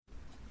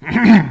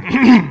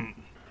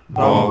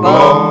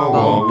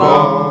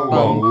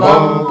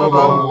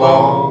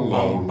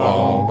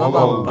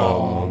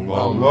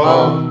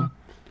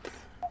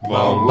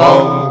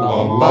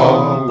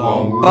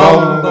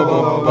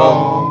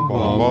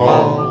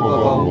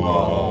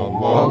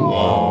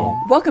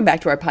Welcome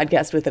back to our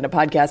podcast within a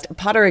podcast,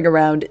 pottering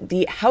around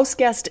the house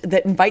guest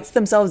that invites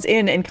themselves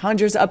in and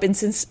conjures up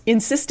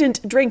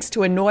insistent drinks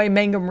to annoy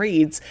Mangum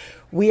Reeds.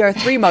 We are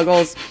three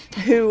muggles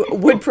who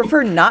would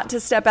prefer not to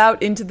step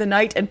out into the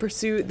night and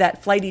pursue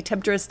that flighty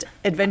temptress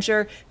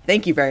adventure.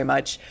 Thank you very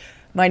much.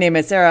 My name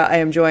is Sarah. I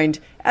am joined,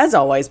 as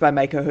always, by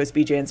my co-host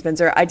BJ and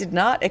Spencer. I did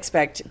not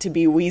expect to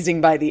be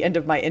wheezing by the end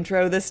of my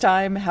intro this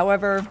time.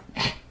 However,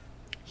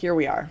 here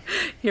we are.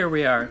 Here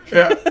we are.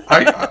 Yeah,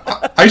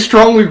 I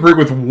strongly agree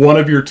with one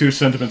of your two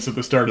sentiments at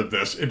the start of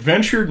this.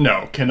 Adventure,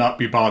 no, cannot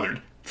be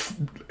bothered.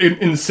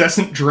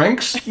 Incessant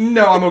drinks,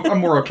 no, I'm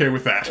more okay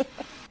with that.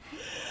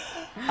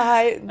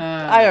 I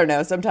don't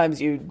know. Sometimes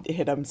you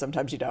hit them,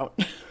 sometimes you don't.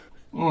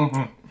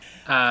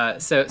 Mm-hmm.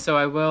 So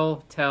I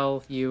will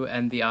tell you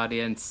and the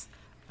audience,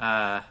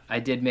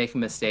 I did make a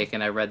mistake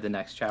and I read the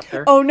next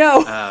chapter. Oh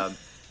no!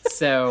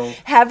 So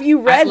have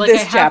you read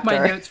this chapter? I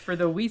have my notes for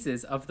the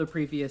Wheezes of the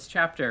previous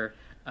chapter,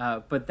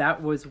 but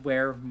that was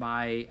where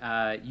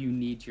my you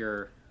need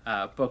your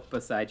book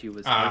beside you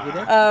was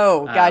targeted.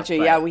 Oh, gotcha.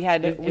 Yeah, we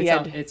had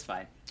it's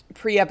fine.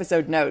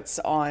 Pre-episode notes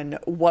on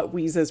what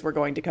Wheezes were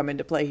going to come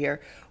into play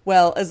here.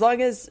 Well, as long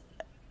as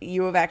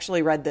you have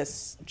actually read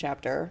this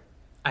chapter,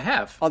 I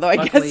have. Although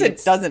I guess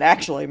it doesn't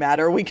actually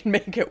matter. We can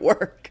make it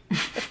work.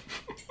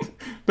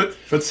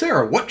 But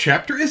Sarah, what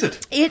chapter is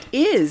it? It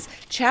is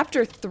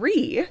chapter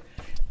 3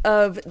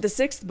 of the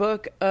 6th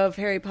book of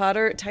Harry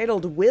Potter,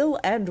 titled Will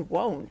and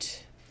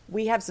Won't.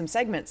 We have some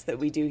segments that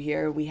we do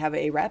here. We have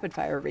a rapid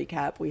fire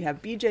recap. We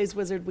have BJ's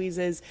Wizard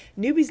Wheezes,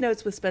 Newbie's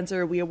Notes with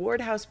Spencer. We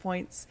award house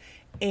points.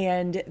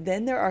 And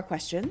then there are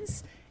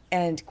questions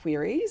and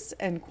queries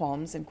and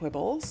qualms and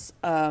quibbles.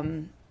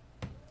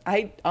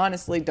 I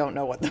honestly don't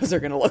know what those are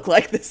going to look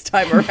like this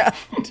time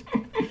around.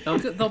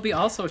 There'll be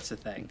all sorts of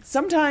things.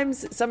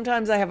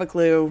 Sometimes I have a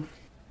clue.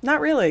 Not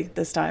really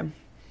this time.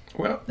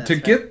 Well, to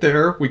get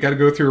there, we got to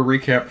go through a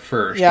recap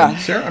first. Yeah. And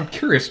Sarah, I'm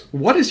curious,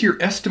 what is your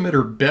estimate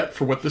or bet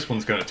for what this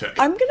one's going to take?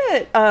 I'm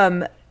going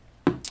to...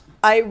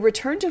 I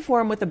returned to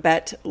form with a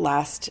bet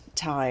last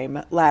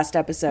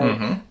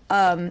episode.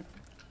 Mm-hmm.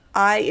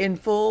 In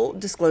full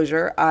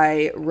disclosure,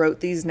 I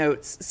wrote these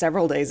notes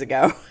several days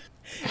ago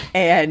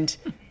and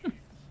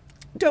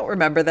don't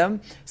remember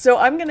them. So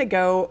I'm going to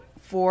go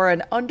for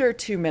an under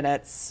 2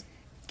 minutes.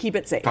 Keep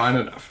it safe. Fine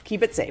enough.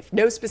 Keep it safe.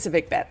 No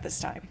specific bet this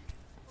time.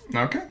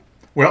 Okay.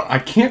 Well, I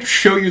can't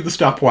show you the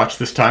stopwatch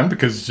this time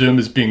because Zoom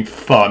is being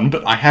fun,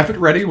 but I have it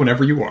ready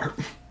whenever you are.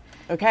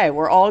 Okay,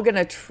 we're all going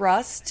to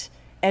trust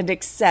and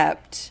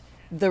accept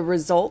the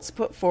results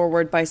put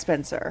forward by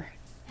Spencer.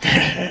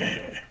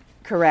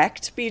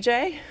 Correct,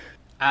 BJ?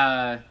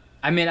 I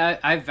mean,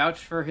 I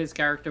vouched for his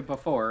character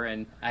before,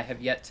 and I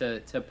have yet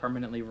to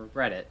permanently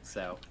regret it,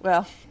 so...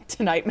 Well,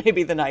 tonight may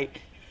be the night.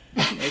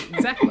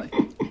 Exactly.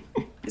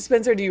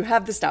 Spencer, do you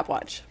have the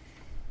stopwatch?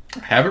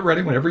 I have it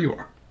ready whenever you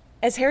are.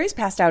 As Harry's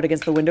passed out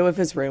against the window of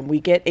his room, we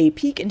get a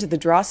peek into the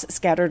dross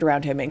scattered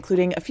around him,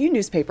 including a few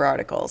newspaper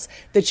articles.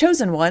 The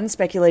Chosen One,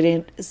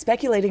 speculating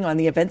on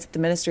the events at the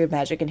Ministry of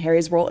Magic and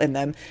Harry's role in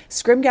them,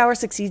 Scrimgeour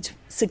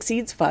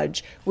succeeds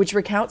Fudge, which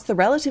recounts the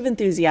relative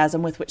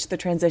enthusiasm with which the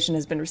transition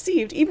has been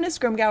received, even as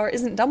Scrimgeour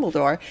isn't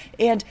Dumbledore,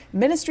 and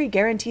Ministry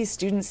guarantees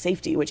students'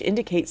 safety, which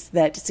indicates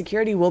that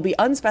security will be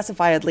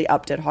unspecifiedly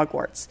upped at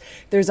Hogwarts.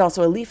 There's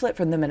also a leaflet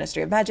from the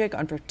Ministry of Magic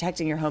on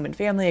protecting your home and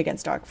family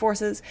against dark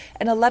forces,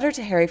 and a letter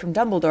to Harry from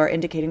Dumbledore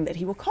indicating that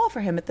he will call for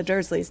him at the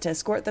Dursleys to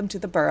escort them to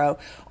the Burrow,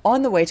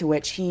 on the way to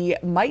which he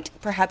might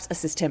perhaps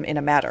assist him in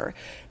a matter.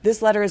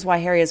 This letter is why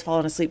Harry has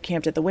fallen asleep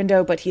camped at the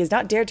window, but he has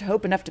not dared to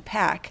hope enough to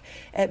pack.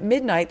 At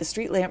midnight, the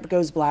street lamp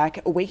goes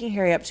black, waking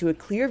Harry up to a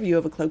clear view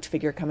of a cloaked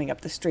figure coming up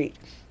the street.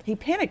 He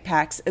panic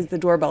packs as the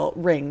doorbell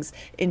rings,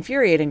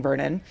 infuriating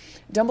Vernon.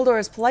 Dumbledore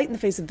is polite in the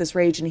face of this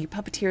rage, and he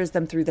puppeteers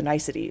them through the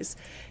niceties.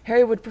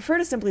 Harry would prefer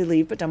to simply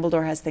leave, but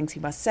Dumbledore has things he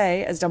must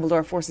say. As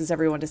Dumbledore forces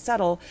everyone to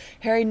settle,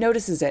 Harry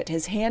notices it.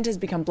 His hand has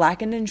become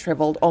blackened and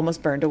shriveled,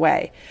 almost burned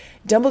away.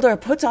 Dumbledore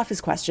puts off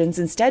his questions,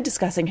 instead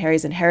discussing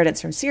Harry's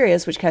inheritance from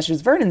Sirius, which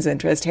catches Vernon's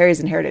interest, Harry's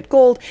inherited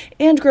gold,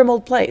 and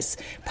Grimmauld Place.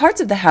 Parts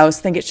of the house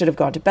think it should have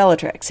gone to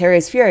Bellatrix. Harry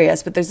is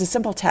furious, but there's a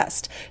simple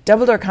test.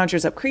 Dumbledore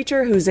conjures up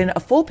Kreacher, who's in a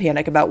full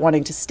panic about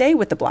wanting to stay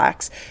with the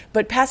Blacks,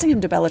 but passing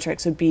him to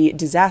Bellatrix would be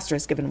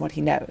disastrous given what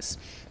he knows.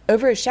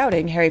 Over his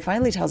shouting, Harry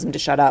finally tells him to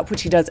shut up,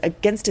 which he does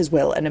against his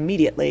will and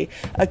immediately,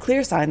 a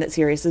clear sign that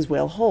Sirius's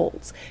will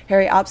holds.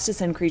 Harry opts to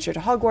send Kreacher to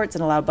Hogwarts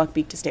and allow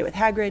Buckbeak to stay with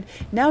Hagrid.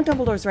 Now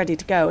Dumbledore's ready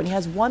to go, and he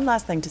has one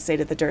last thing to say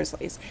to the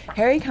Dursleys.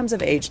 Harry comes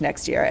of age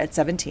next year at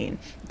 17.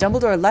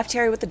 Dumbledore left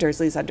Harry with the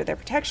Dursleys under their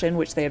protection,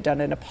 which they have done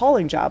an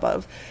appalling job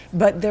of,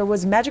 but there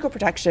was magical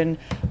protection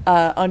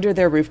under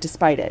their roof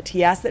despite it.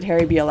 He asked that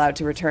Harry be allowed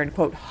to return,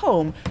 quote,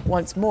 home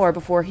once more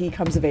before he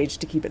comes of age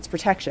to keep its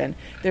protection.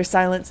 Their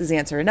silence is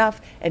answer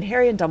enough, and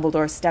Harry and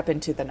Dumbledore step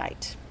into the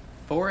night.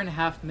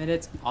 4.5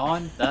 minutes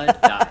on the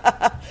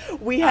dot.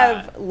 We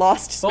have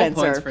lost Spencer.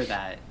 Full points for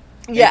that.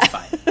 Yeah. It's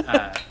fine.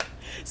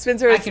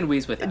 Spencer I can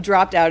wheeze with him.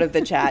 dropped out of the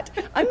chat.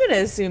 I'm going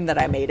to assume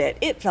that I made it.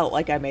 It felt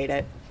like I made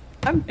it.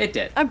 It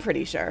did. I'm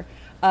pretty sure.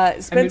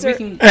 Spencer. I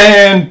mean,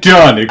 And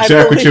done.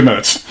 Exactly 2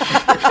 minutes.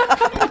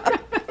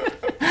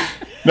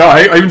 No,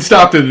 I even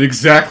stopped it at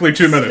exactly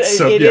 2 minutes.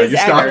 So yeah, you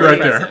stopped right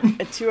there.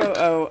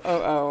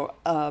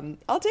 2:00.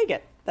 I'll take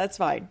it. That's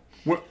fine.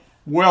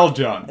 Well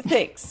done.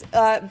 Thanks.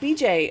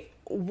 BJ,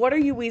 what are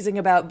you wheezing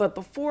about? But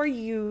before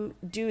you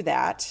do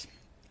that,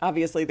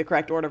 obviously the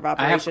correct order of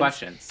operations. I have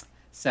questions.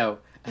 So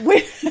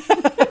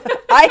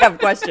I have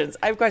questions.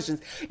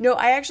 No,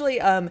 I actually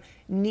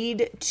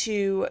need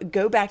to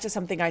go back to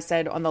something I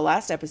said on the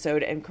last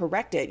episode and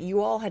correct it.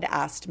 You all had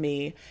asked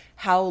me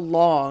how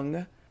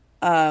long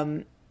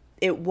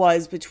it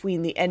was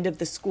between the end of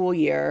the school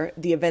year,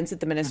 the events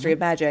at the Ministry of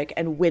Magic,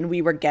 and when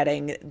we were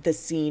getting the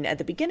scene at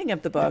the beginning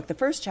of the book, the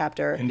first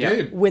chapter,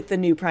 with the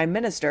new Prime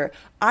Minister.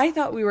 I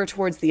thought we were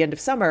towards the end of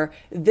summer.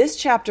 This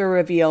chapter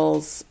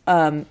reveals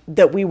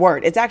that we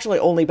weren't. It's actually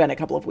only been a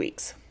couple of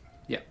weeks.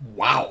 Yeah.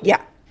 Wow.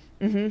 Yeah.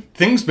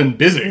 Things been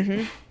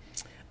busy.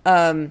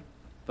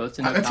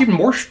 That's even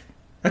more.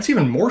 That's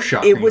even more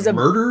shocking. It was the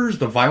murders,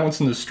 the violence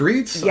in the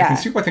streets. Yeah, I can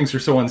see why things are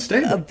so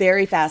unstable. A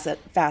very fast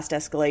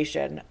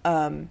escalation.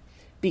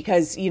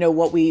 Because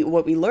what we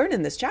learn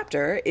in this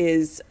chapter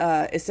is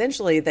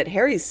essentially that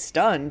Harry's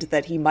stunned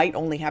that he might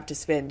only have to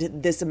spend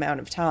this amount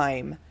of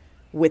time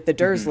with the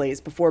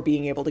Dursleys before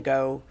being able to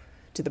go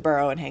to the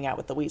Burrow and hang out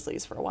with the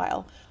Weasleys for a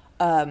while.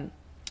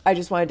 I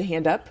just wanted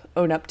to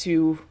own up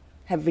to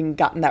having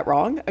gotten that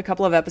wrong a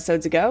couple of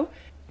episodes ago.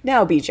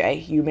 Now,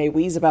 BJ, you may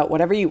wheeze about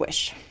whatever you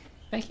wish.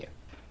 Thank you.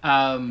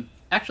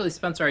 Actually,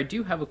 Spencer, I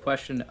do have a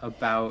question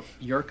about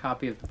your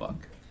copy of the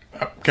book.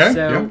 Okay.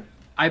 So,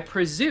 I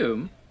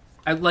presume,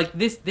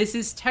 this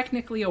is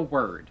technically a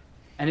word,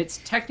 and it's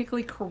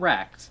technically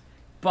correct,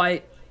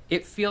 but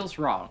it feels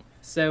wrong.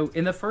 So,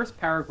 in the first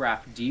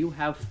paragraph, do you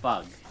have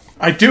fug?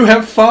 I do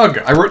have fug.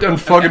 I wrote down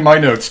fug in my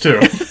notes, too.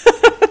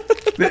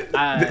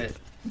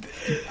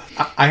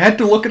 I had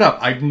to look it up.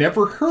 I'd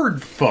never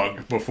heard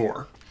fug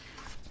before.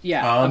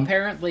 Yeah,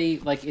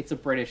 apparently, it's a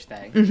British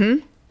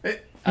thing.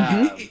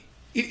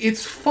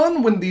 It's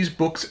fun when these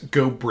books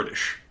go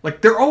British.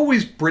 They're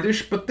always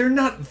British, but they're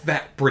not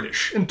that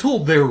British until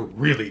they're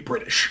really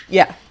British.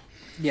 Yeah.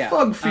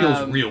 Fug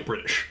feels real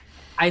British.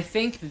 I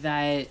think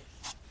that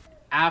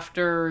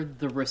after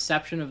the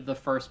reception of the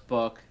first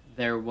book,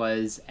 there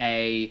was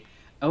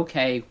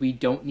okay, we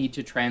don't need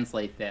to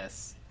translate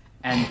this.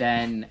 And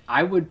then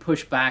I would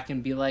push back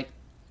and be like,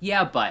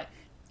 yeah, but...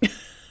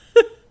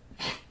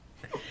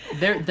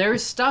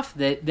 There's stuff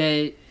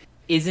that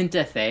isn't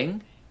a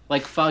thing.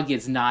 Fug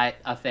is not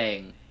a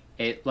thing.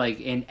 It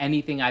in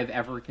anything I've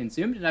ever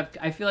consumed, and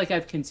I feel like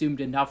I've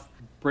consumed enough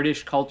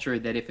British culture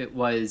that if it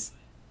was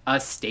a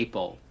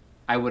staple,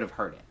 I would have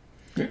heard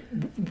it.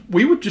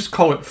 We would just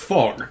call it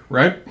fog,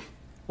 right?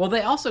 Well,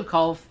 they also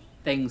call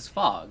things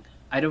fog.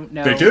 I don't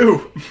know. They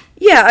do.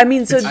 Yeah, I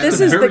mean, so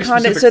this is the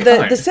content. So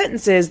kind. the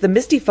sentence is, the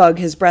misty fog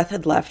his breath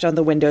had left on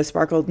the window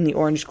sparkled in the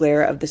orange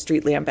glare of the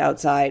street lamp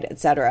outside,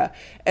 etc.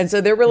 And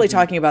so they're really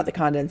talking about the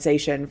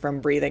condensation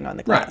from breathing on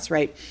the glass,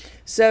 right?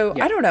 So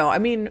I don't know. I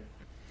mean,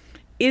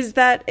 is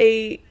that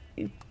a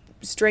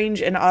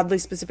strange and oddly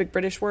specific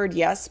British word?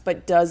 Yes,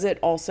 but does it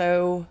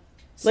also...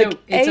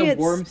 it's a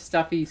warm,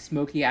 stuffy,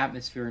 smoky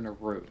atmosphere in a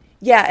room.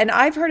 Yeah, and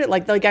I've heard it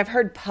I've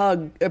heard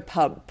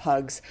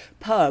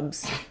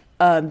pubs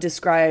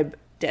described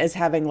as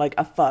having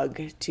a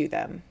fug to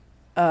them.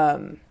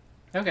 Okay.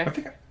 I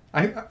think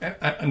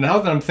I now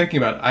that I'm thinking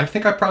about it, I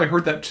think I probably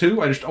heard that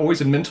too. I just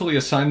always mentally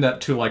assigned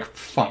that to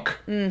funk.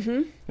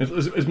 Mm-hmm.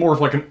 It's more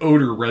of an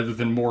odor rather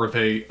than more of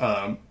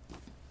a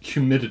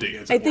humidity.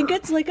 As it I think were.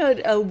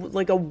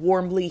 it's a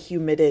warmly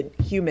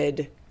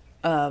humid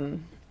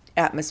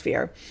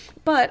atmosphere.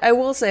 But I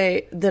will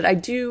say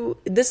that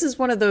this is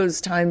one of those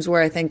times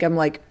where I think I'm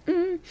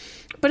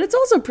but it's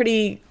also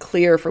pretty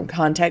clear from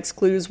context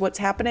clues what's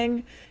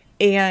happening.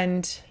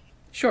 And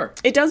sure,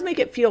 it does make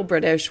it feel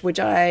British, which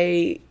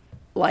I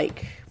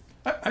like.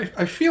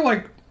 I feel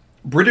like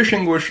British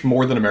English,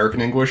 more than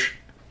American English,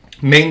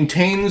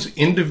 maintains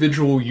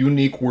individual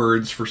unique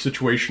words for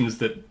situations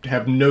that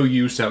have no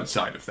use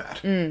outside of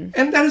that. And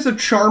that is a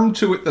charm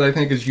to it that I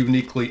think is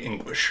uniquely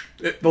English.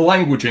 The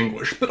language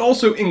English, but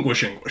also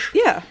English.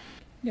 Yeah.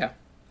 Yeah.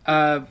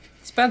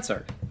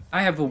 Spencer,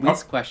 I have a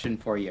Wheeze question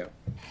for you.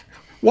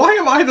 Why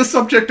am I the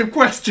subject of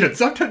questions?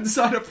 I didn't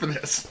sign up for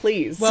this.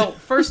 Please. Well,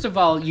 first of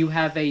all, you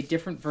have a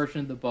different version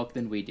of the book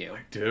than we do. I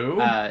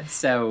do?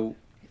 So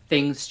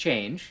things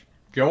change.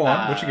 Go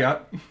on. What you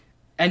got?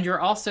 And you're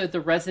also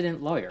the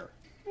resident lawyer.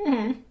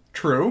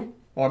 True.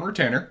 On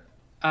retainer.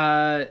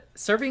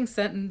 Serving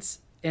sentence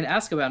in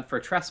Azkaban for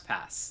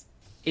trespass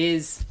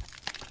is...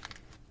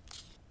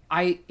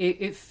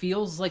 It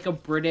feels like a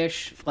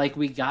British...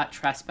 we got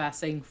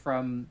trespassing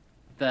from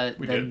the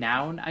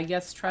noun, I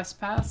guess,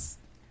 trespass.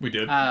 We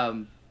did.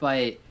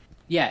 But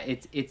yeah,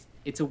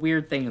 it's a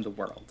weird thing in the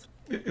world.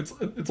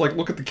 It's like,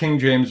 look at the King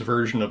James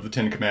version of the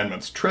Ten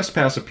Commandments.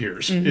 Trespass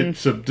appears.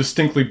 It's a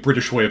distinctly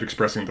British way of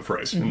expressing the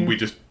phrase, and we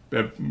just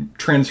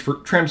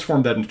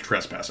transformed that into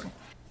trespassing.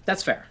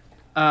 That's fair.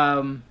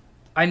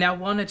 I now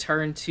want to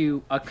turn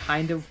to a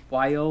kind of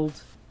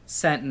wild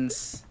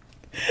sentence.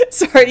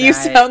 Sorry, you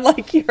sound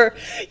like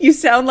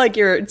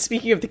you're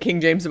speaking of the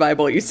King James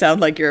Bible, you sound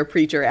like you're a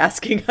preacher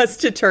asking us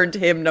to turn to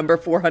hymn number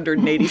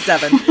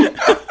 487.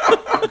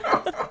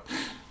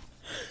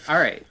 All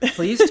right,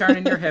 please turn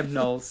in your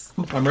hymnals.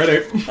 I'm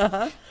ready.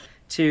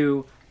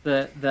 To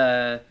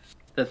the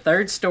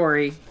third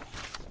story,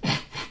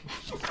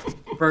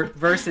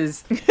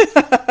 verses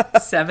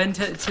 7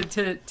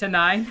 to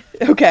 9.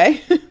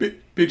 Okay.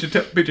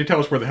 BJ, tell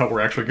us where the hell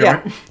we're actually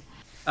going.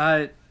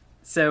 Yeah.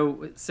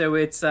 So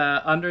it's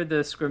under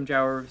the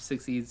Scrimgeour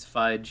succeeds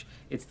fudge.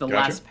 It's the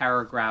last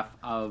paragraph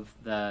of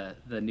the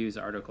news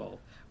article,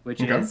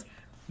 which is,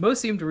 most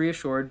seemed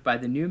reassured by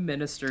the new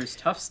minister's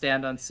tough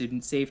stand on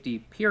student safety,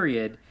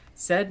 period,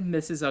 said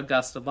Mrs.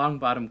 Augusta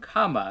Longbottom,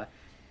 comma,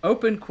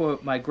 open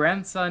quote, my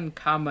grandson,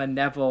 comma,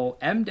 Neville,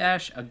 M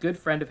dash, a good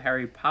friend of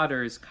Harry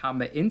Potter's,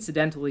 comma,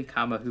 incidentally,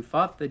 comma, who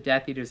fought the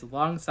Death Eaters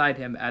alongside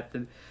him at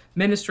the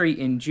ministry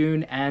in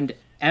June, and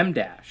M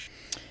dash.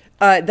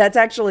 That's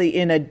actually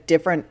in a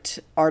different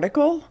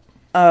article.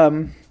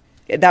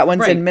 That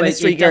one's in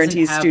Ministry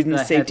Guarantees Student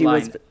Safety.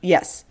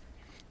 Yes.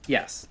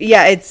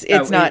 Yeah,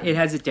 it's not. It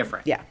has it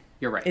different. Yeah.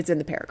 You're right. It's in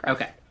the paragraph.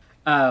 Okay.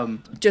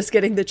 Just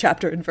getting the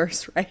chapter and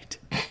verse right.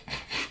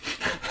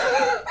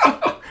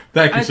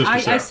 Thank you, Sister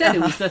Sarah. I said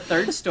it was the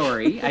third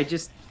story. I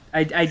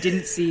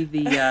didn't see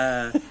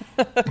the...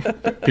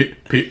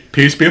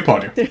 Peace be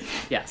upon you.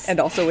 Yes. And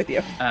also with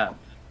you.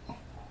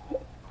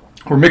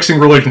 We're mixing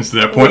religions to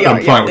that point.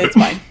 I'm fine with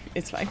it.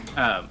 It's fine.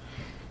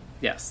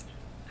 Yes.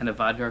 And a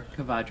Vajra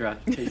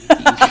Kavadra to each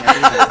and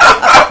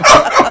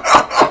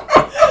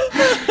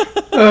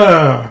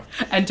every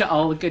and to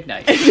all a good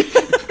night.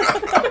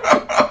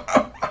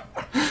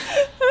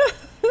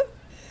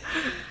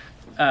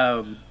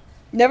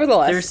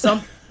 Nevertheless,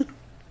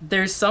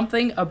 there's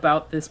something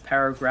about this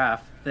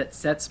paragraph that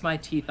sets my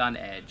teeth on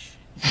edge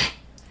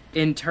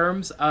in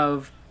terms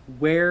of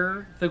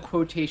where the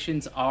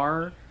quotations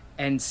are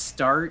and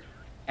start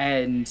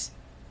and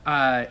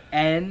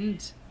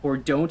end or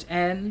don't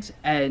end,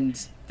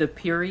 and the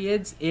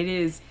periods. It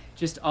is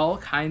just all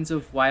kinds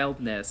of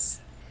wildness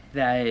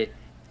that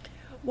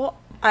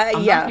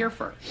I'm not here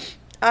for.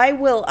 I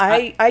will.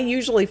 I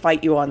usually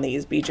fight you on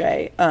these,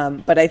 BJ,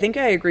 but I think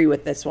I agree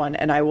with this one,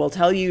 and I will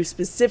tell you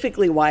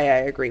specifically why I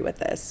agree with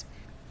this.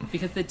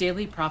 Because the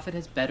Daily Prophet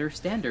has better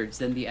standards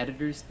than the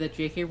editors that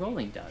J.K.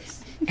 Rowling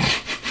does.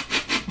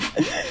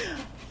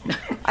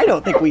 I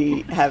don't think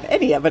we have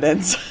any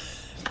evidence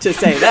to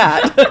say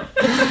that.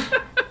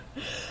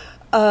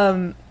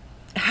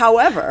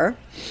 However,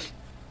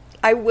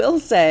 I will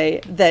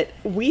say that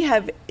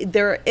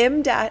there are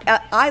M dash.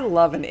 I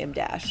love an M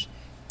dash.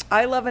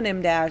 I love an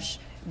M dash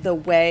the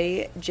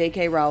way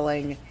J.K.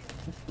 Rowling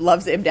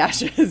loves M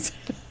dashes,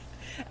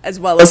 as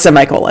well as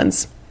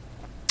semicolons.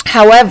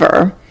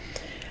 However,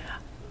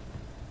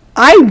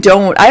 I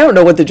don't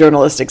know what the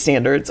journalistic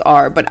standards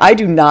are, but I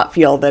do not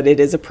feel that it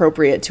is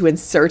appropriate to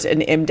insert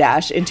an M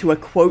dash into a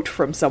quote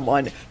from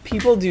someone.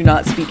 People do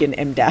not speak in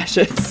M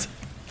dashes.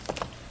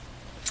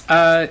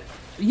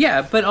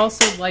 Yeah, but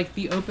also like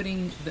the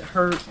opening,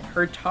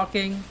 her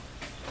talking.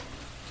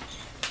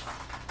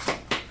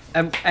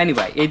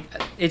 Anyway,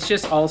 it's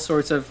just all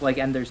sorts of like,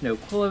 and there's no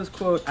close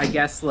quote. I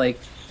guess like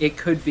it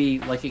could be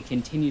like it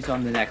continues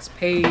on the next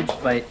page,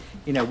 but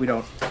we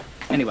don't.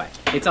 Anyway,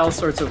 it's all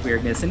sorts of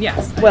weirdness, and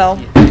yes.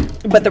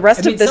 But the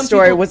rest of this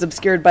story was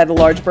obscured by the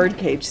large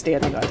birdcage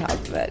standing on top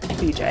of it,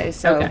 BJ.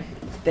 So,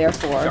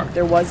 therefore,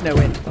 there was no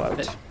end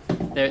quote.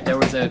 There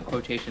was a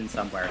quotation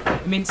somewhere.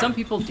 I mean, some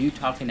people do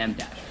talk in M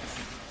dashes.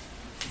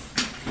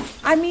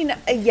 I mean,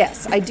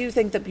 yes, I do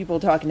think that people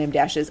talk in M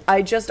dashes.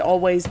 I just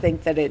always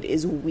think that it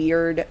is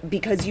weird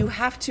because you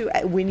have to,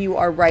 when you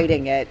are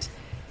writing it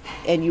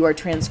and you are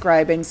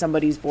transcribing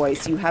somebody's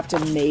voice, you have to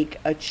make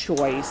a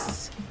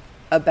choice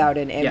about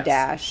an M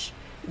dash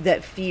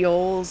that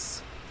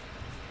feels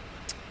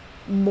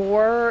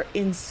more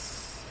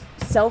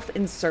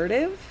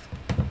self-insertive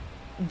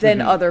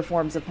than other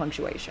forms of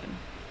punctuation.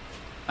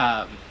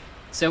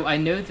 So I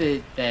know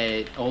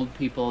that old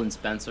people in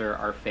Spencer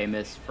are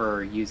famous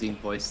for using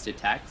voice to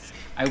text.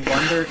 I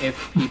wonder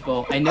if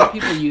I know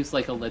people use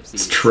like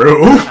ellipses. It's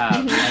true.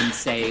 And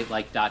say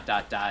like ...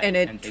 And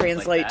it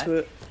translates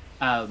like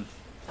to...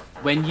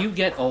 when you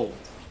get old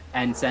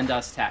and send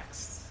us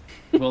texts,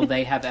 will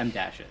they have M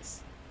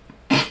dashes?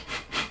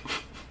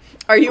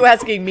 Are you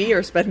asking me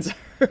or Spencer?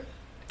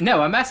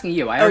 No, I'm asking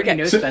you. I already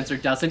know Spencer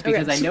doesn't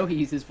because I know he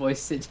uses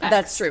voice to text.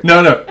 That's true.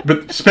 No,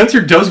 but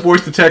Spencer does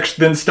voice to text,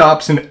 then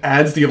stops and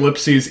adds the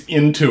ellipses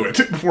into it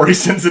before he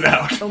sends it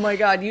out. Oh my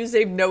god, you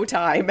saved no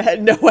time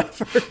and no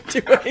effort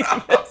doing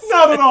this.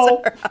 Not at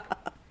all.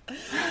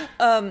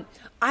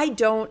 I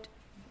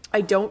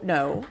don't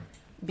know,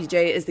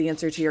 BJ, is the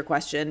answer to your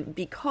question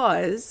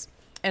because,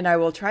 and I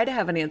will try to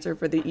have an answer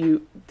for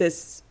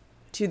this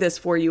to this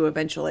for you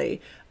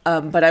eventually,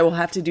 but I will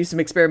have to do some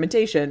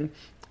experimentation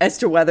as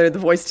to whether the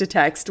voice to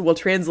text will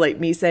translate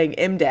me saying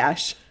M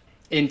dash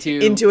into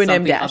an M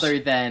something dash other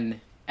than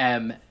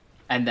M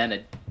and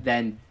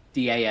then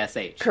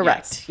DASH.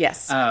 Correct.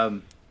 Yes.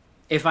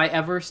 If I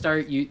ever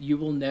start, you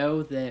will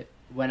know that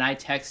when I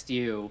text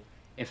you,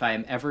 if I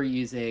am ever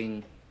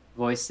using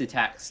voice to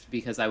text,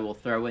 because I will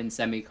throw in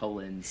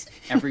semicolons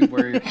every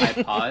word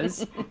I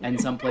pause, and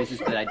some places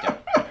that I don't.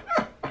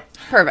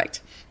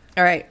 Perfect.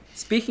 All right.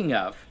 Speaking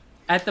of,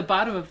 at the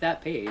bottom of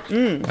that page,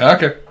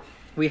 Okay.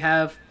 we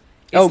have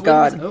Oh, its lid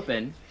was God.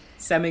 open,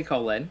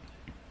 semicolon.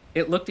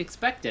 It looked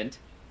expectant,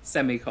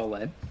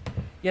 semicolon.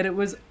 Yet it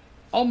was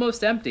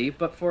almost empty,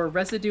 but for a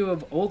residue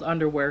of old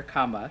underwear,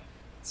 comma,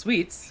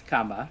 sweets,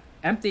 comma,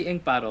 empty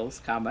ink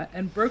bottles, comma,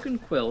 and broken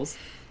quills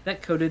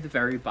that coated the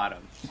very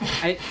bottom.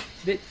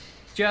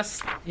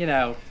 This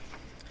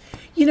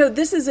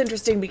is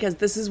interesting because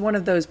this is one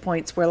of those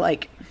points where,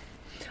 like,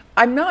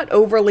 I'm not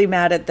overly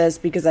mad at this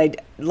because I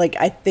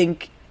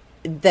think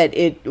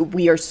that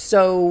we are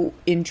so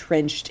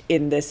entrenched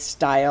in this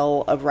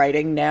style of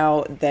writing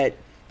now that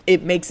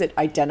it makes it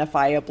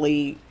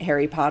identifiably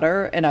Harry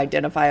Potter and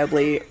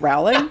identifiably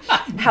Rowling.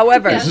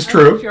 However, This is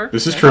true. Sure.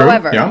 This is true.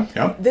 However,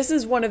 yeah. this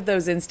is one of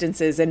those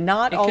instances, and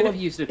not It all could of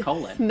have used a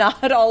colon.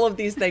 not all of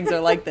these things are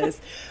like this.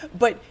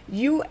 But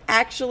you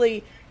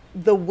actually,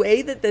 the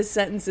way that this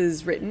sentence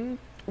is written,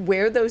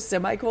 where those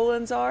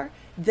semicolons are,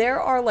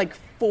 there are like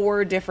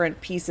 4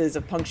 different pieces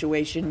of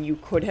punctuation you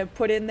could have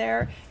put in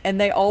there, and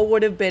they all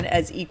would have been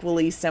as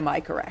equally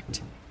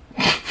semi-correct.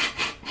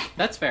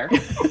 That's fair.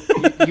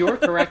 You're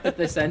correct that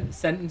the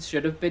sentence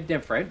should have been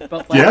different,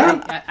 but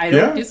I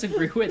don't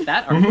disagree with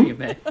that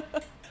argument.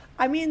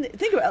 I mean,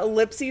 think about it.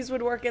 Ellipses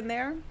would work in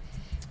there.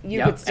 You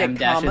Yep, could stick M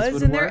dashes commas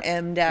would in there. work.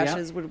 M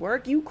dashes would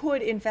work. You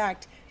could, in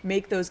fact,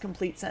 make those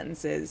complete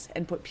sentences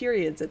and put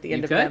periods at the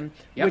end of them,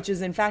 Yep. which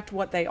is, in fact,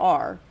 what they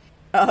are.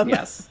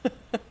 Yes.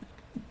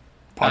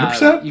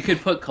 100%? You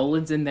could put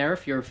colons in there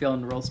if you're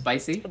feeling real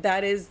spicy.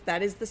 That is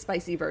the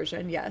spicy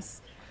version.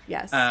 Yes.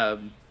 Yes.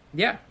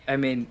 Yeah, I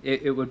mean,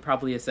 it would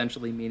probably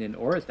essentially mean an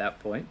or at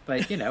that point,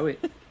 but,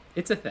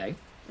 it's a thing.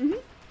 Do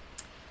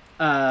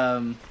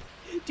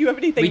you have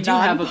anything we do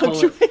have a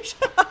non-punctuation?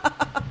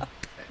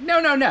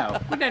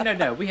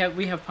 No. We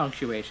have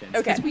punctuations.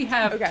 Okay. Because we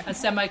have Okay. a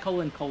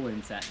semicolon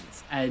colon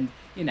sentence, and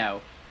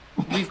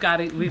we've got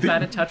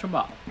to touch them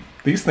all.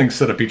 These things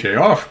set a PJ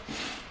off.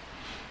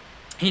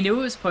 He knew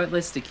it was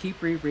pointless to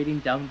keep rereading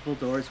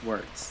Dumbledore's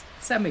words.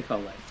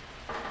 Semicolon.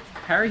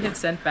 Harry had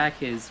sent back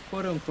his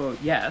quote-unquote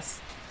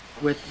yes,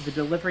 with the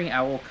delivering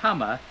owl,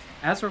 comma,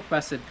 as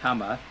requested,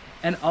 comma,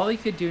 and all he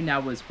could do now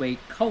was wait,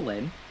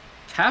 colon,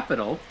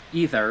 capital,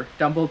 either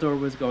Dumbledore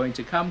was going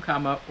to come,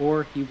 comma,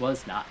 or he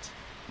was not.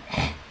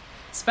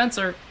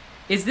 Spencer,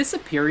 is this a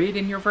period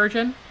in your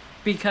version?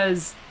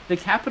 Because the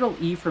capital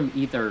E from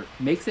either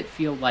makes it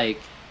feel like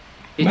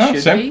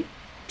it should be.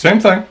 Same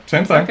thing.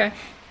 Okay.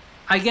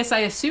 I guess I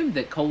assumed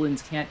that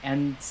colons can't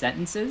end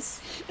sentences,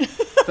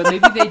 but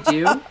maybe they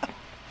do.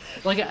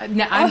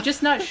 I'm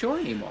just not sure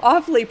anymore.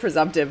 Awfully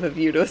presumptive of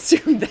you to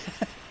assume that,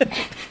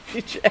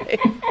 PJ.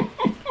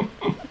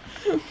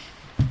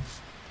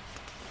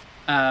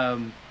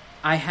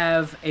 I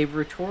have a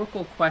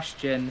rhetorical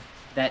question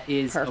that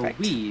is Perfect.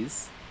 a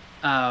wheeze,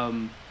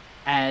 and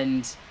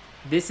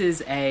this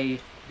is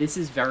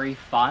very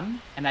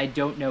fun, and I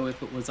don't know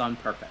if it was on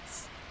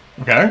purpose.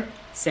 Okay.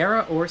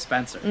 Sarah or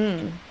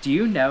Spencer, do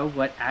you know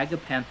what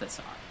agapanthus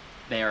are?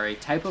 They are a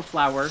type of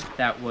flower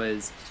that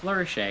was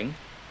flourishing,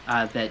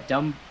 that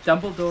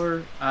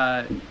Dumbledore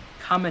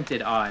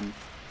commented on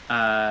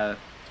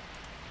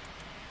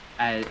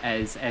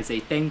as a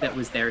thing that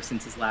was there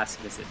since his last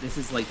visit. This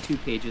is like 2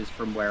 pages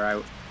from where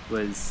I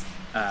was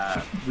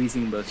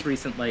wheezing most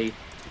recently.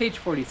 Page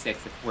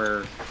 46, if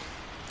we're...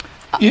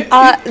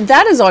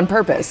 That is on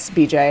purpose,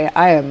 BJ.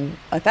 I am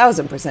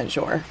 1,000%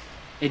 sure.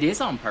 It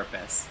is on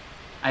purpose.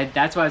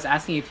 That's why I was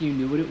asking if you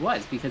knew what it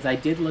was, because I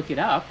did look it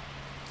up,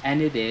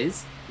 and it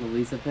is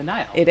Lilies of the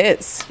Nile. It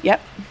is.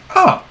 Yep.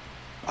 Ah.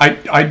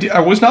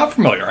 I was not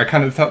familiar. I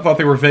kind of thought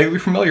they were vaguely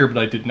familiar,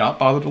 but I did not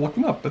bother to look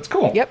them up. That's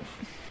cool. Yep.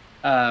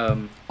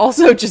 Um,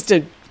 Also, just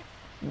a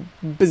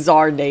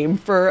bizarre name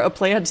for a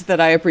plant that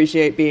I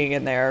appreciate being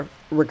in there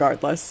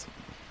regardless.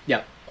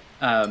 yeah.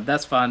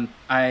 That's fun.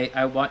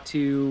 I want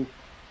to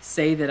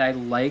say that I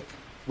like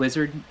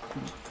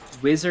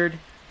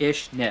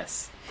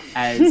wizard-ishness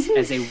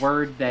as a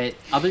word that,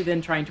 other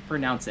than trying to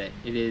pronounce it,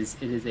 it is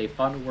a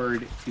fun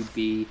word to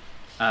be,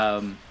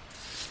 and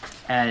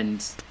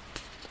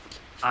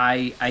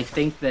I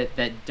think that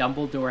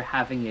Dumbledore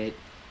having it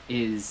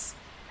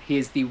he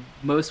is the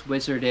most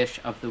wizardish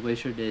of the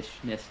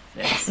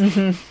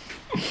wizardishness.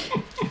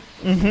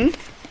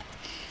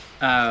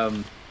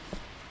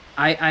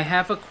 I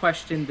have a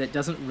question that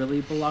doesn't really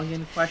belong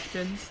in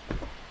questions.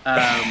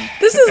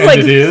 This is And like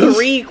it is?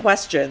 3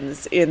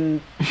 questions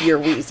in your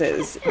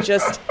wheezes.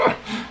 Just,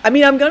 I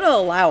mean, I'm going to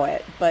allow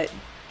it, but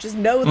just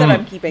know that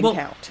I'm keeping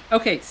count.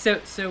 Okay, so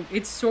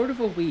it's sort of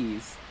a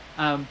wheeze,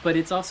 but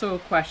it's also a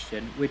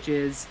question, which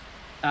is,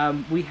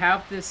 we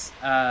have this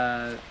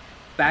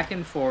back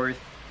and forth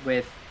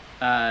with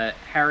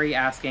Harry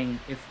asking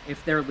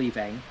if they're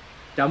leaving.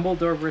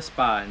 Dumbledore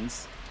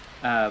responds,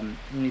 and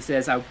he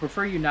says, "I would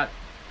prefer you not.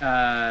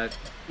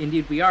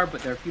 Indeed, we are,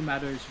 but there are a few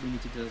matters we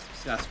need to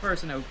discuss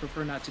first, and I would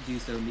prefer not to do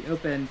so in the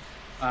open.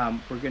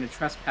 We're going to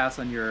trespass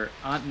on your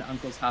aunt and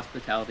uncle's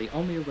hospitality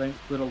only a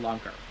little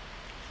longer.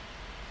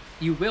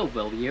 You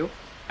will you?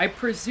 I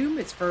presume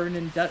it's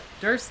Vernon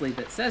Dursley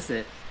that says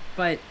it,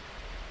 but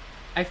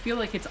I feel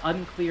like it's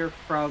unclear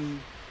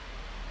from."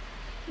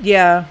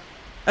 Yeah,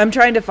 I'm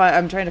trying to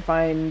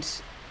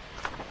find.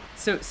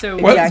 So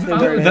exactly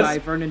why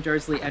Vernon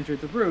Dursley entered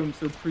the room,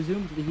 so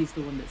presumably he's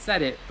the one that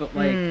said it, but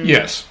like...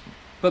 Yes.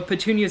 But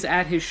Petunia's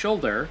at his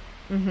shoulder,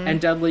 and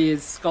Dudley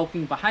is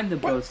skulking behind them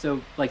both,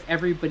 so like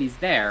everybody's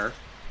there.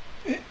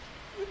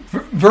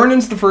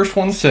 Vernon's the first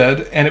one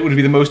said, and it would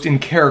be the most in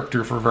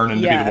character for Vernon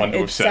to be the one to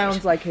have said it. Yeah, it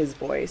sounds like his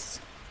voice.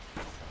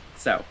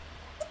 So,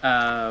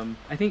 I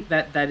think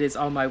that is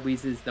all my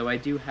wheezes, though I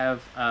do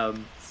have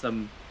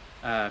some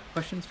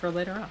questions for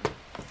later on.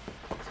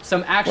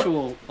 Some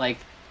actual,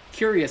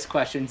 curious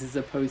questions as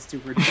opposed to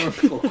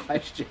rhetorical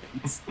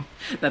questions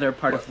that are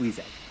part of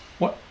wheezing.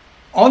 What?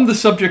 On the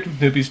subject of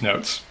Newbie's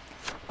notes,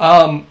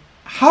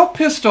 how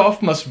pissed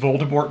off must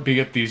Voldemort be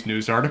at these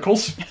news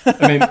articles?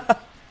 I mean,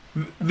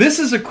 this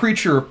is a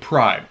creature of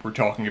pride we're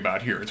talking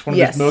about here. It's one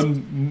of his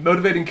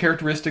motivating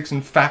characteristics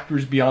and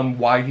factors beyond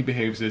why he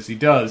behaves as he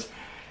does.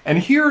 And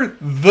here,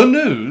 the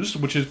news,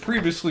 which has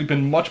previously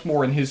been much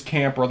more in his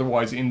camp or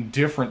otherwise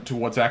indifferent to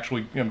what's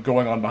actually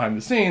going on behind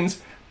the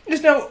scenes,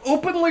 is now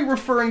openly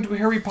referring to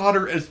Harry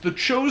Potter as the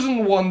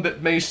chosen one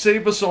that may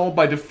save us all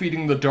by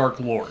defeating the Dark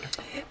Lord.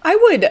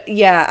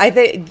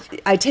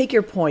 I take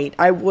your point.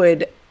 I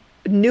would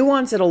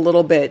nuance it a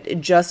little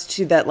bit just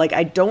to that,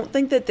 I don't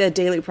think that the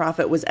Daily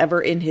Prophet was ever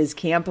in his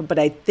camp, but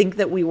I think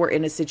that we were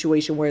in a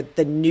situation where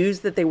the news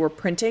that they were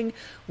printing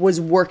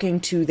was working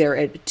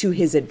to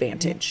his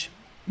advantage.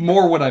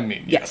 More what I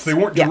mean. Yes. They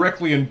weren't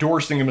directly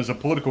endorsing him as a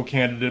political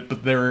candidate,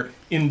 but their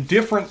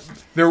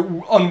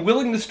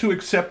unwillingness to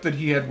accept that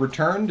he had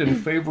returned and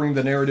favoring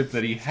the narrative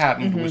that he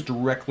hadn't was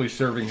directly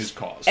serving his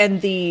cause.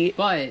 And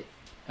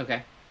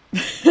okay.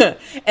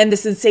 and the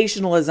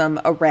sensationalism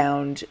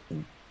around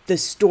the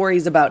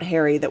stories about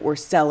Harry that were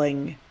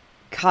selling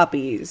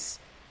copies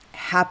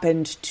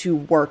happened to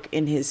work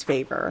in his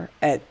favor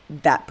at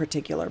that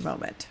particular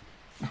moment.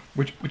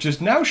 Which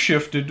is now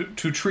shifted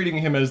to treating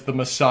him as the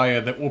Messiah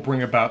that will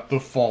bring about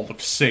the fall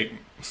of Satan.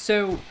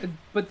 So,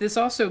 but this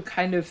also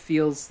kind of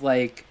feels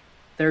like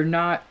they're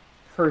not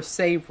per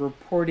se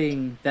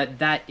reporting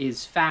that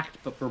is fact,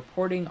 but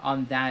reporting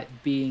on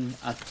that being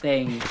a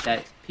thing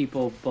that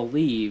people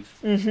believe.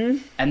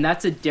 Mm-hmm. And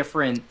that's a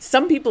different...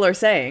 Some people are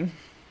saying.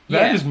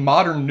 That is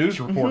modern news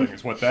reporting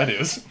is what that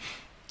is.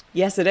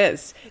 Yes, it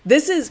is.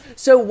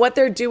 So what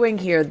they're doing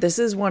here, this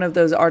is one of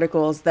those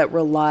articles that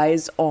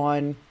relies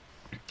on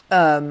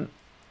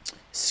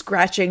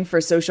scratching for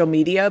social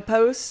media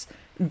posts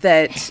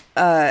that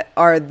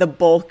are the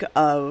bulk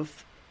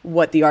of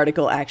what the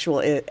article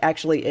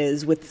actually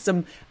is, with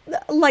some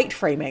light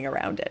framing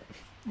around it.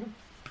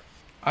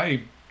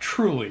 I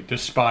truly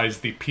despise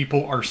the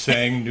people are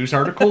saying news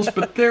articles,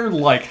 but they're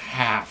like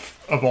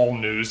half of all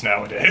news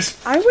nowadays.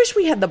 I wish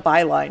we had the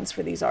bylines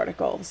for these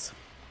articles.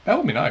 That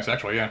would be nice,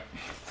 actually, yeah.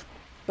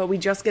 But we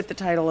just get the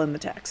title and the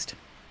text.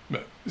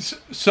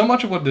 So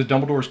much of what the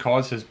Dumbledore's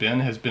cause has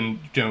been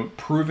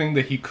proving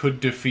that he could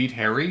defeat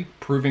Harry,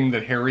 proving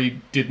that Harry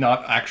did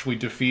not actually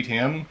defeat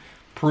him,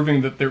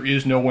 proving that there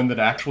is no one that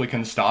actually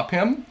can stop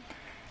him.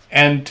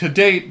 And to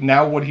date,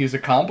 now what he has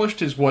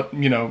accomplished is what,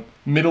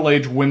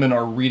 middle-aged women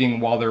are reading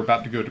while they're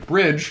about to go to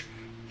bridge,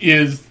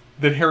 is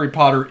that Harry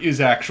Potter is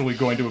actually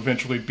going to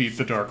eventually beat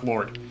the Dark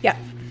Lord. Yeah.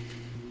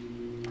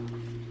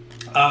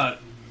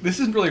 This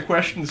isn't really a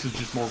question, this is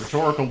just more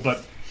rhetorical,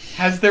 but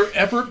has there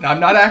ever...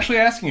 I'm not actually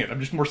asking it, I'm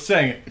just more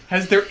saying it.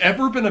 Has there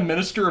ever been a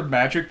Minister of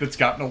Magic that's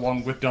gotten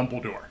along with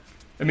Dumbledore?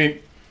 I mean,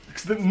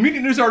 the media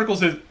news article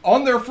says,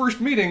 on their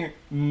first meeting,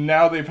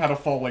 now they've had a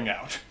falling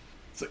out.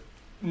 It's like,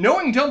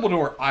 knowing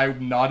Dumbledore,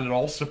 I'm not at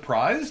all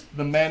surprised.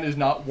 The man is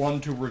not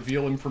one to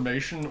reveal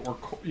information or,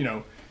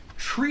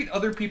 treat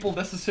other people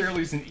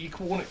necessarily as an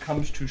equal when it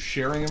comes to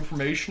sharing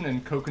information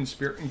and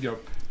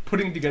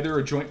putting together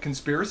a joint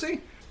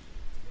conspiracy.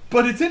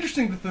 But it's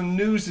interesting that the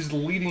news is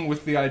leading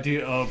with the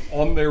idea of,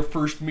 on their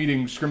first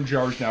meeting,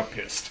 Scrimgeour's now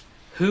pissed.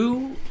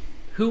 Who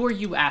are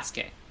you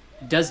asking?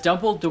 Does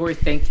Dumbledore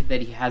think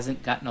that he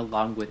hasn't gotten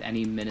along with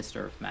any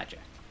Minister of Magic?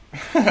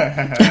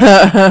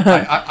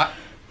 I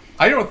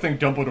don't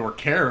think Dumbledore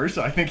cares.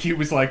 I think he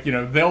was like,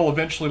 they'll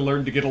eventually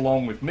learn to get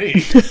along with me.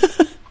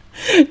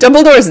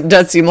 Dumbledore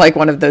does seem like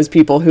one of those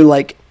people who,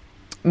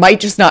 might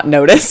just not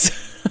notice.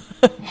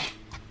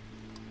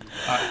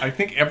 I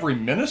think every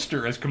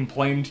minister has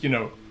complained,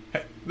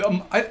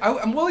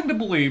 I'm willing to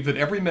believe that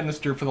every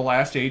minister for the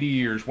last 80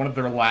 years, one of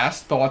their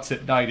last thoughts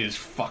at night is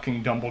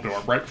fucking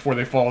Dumbledore right before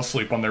they fall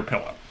asleep on their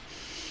pillow.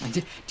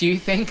 Do you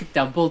think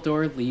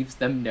Dumbledore leaves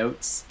them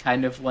notes,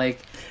 kind of like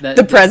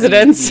the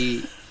presidents?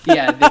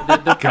 Yeah,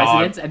 the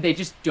presidents, and they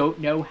just don't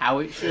know how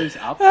it shows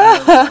up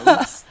on their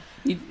robes.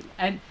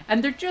 And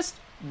they're just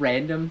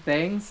random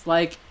things,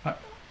 like, I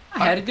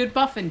had a good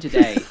muffin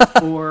today,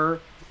 or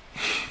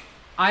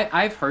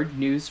I've heard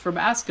news from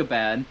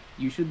Azkaban,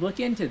 you should look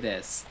into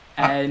this,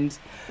 and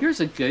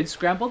here's a good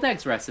scrambled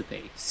eggs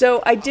recipe.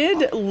 So I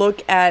did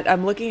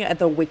I'm looking at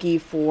the wiki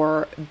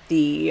for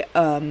the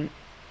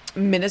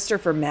Minister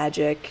for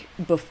Magic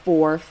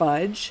before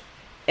Fudge,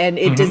 and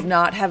it does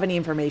not have any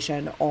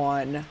information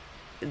on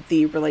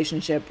the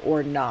relationship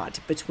or not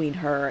between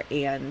her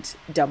and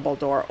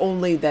Dumbledore,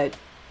 only that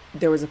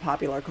there was a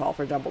popular call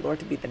for Dumbledore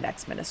to be the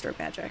next Minister of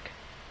Magic.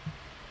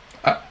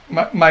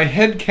 My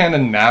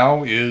headcanon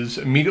now is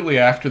immediately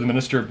after the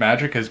Minister of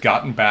Magic has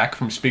gotten back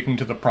from speaking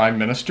to the Prime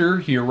Minister,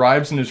 he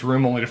arrives in his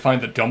room only to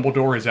find that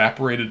Dumbledore has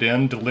apparated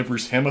in,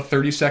 delivers him a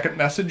 30-second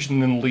message,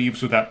 and then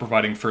leaves without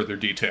providing further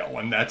detail.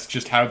 And that's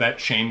just how that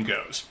chain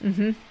goes.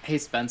 Mm-hmm. Hey,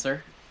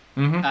 Spencer.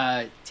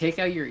 Take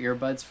out your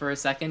earbuds for a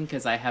second,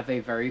 because I have a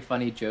very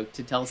funny joke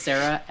to tell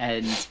Sarah,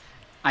 and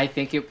I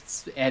think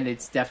it's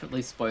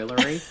definitely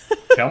spoilery.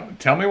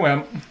 Tell me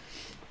when.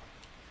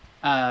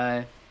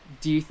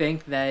 Do you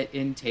think that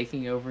in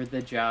taking over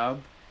the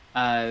job,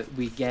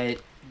 we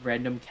get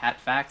random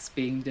cat facts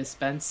being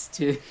dispensed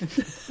to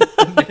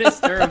the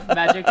Minister of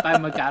Magic by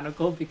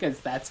McGonagall, because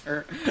that's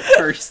her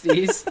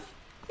steez?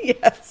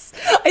 Yes.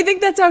 I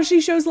think that's how she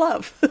shows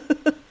love.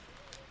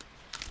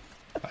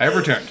 I have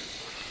returned.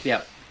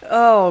 Yep.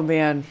 Oh,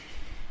 man.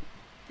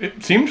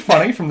 It seemed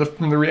funny from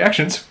the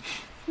reactions.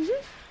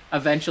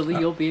 Eventually,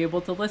 you'll be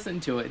able to listen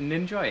to it and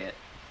enjoy it.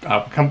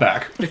 I'll come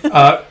back.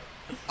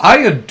 I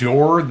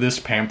adore this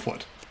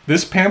pamphlet.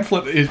 This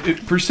pamphlet is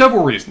for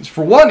several reasons.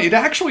 For one, it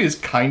actually is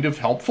kind of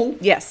helpful.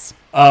 Yes.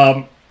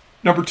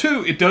 Number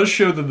two, it does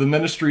show that the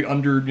ministry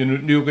under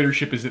new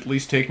leadership is at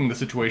least taking the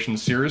situation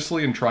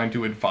seriously and trying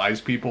to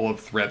advise people of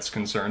threats,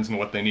 concerns, and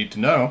what they need to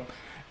know.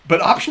 But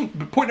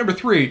point number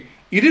three,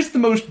 it is the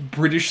most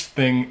British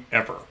thing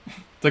ever.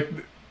 Like,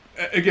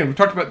 again, we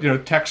talked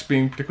about text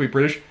being particularly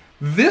British.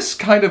 This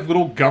kind of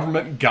little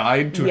government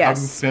guide to how to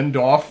fend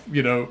off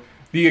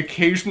the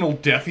occasional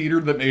Death Eater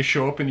that may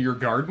show up in your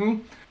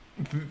garden.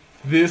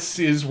 This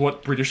is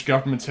what British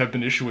governments have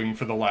been issuing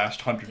for the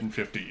last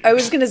 150 years. I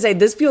was going to say,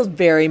 this feels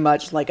very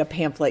much like a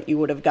pamphlet you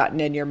would have gotten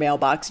in your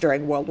mailbox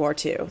during World War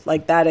II.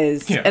 Like, that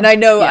is... Yeah. And I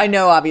know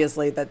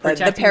obviously, that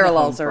the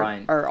parallels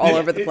are all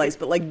over the place,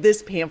 but, like,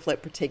 this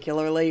pamphlet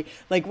particularly,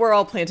 like, we're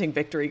all planting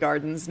victory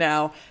gardens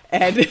now,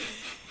 and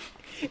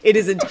it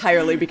is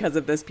entirely because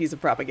of this piece of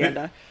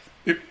propaganda.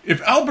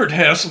 If Albert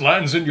Hess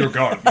lands in your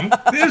garden,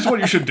 here's what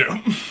you should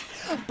do.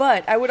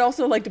 But I would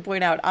also like to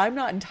point out, I'm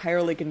not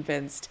entirely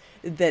convinced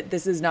that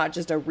this is not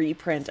just a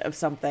reprint of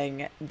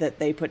something that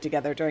they put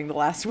together during the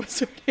last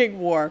Wizarding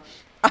War.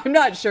 I'm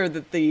not sure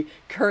that the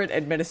current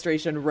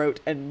administration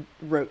wrote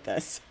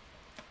this.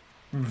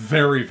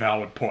 Very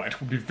valid point.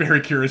 We'll be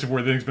very curious of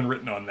where anything's been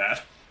written on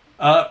that.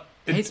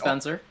 Hey,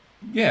 Spencer.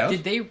 Yeah.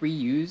 Did they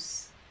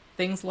reuse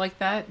things like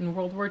that in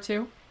World War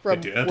II?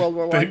 From World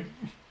War I?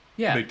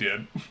 Yeah. They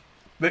did.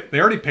 They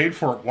already paid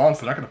for it once.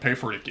 They're not going to pay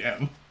for it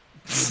again.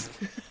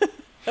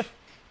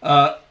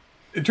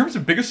 In terms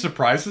of biggest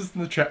surprises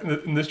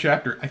in this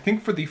chapter, I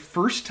think for the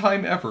first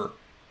time ever,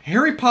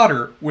 Harry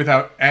Potter,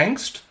 without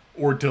angst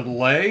or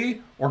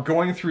delay or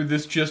going through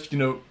this just,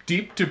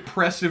 deep,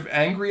 depressive,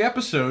 angry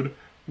episode,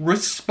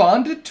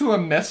 responded to a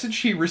message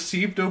he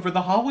received over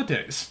the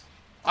holidays.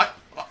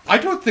 I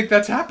don't think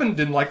that's happened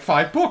in like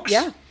 5 books.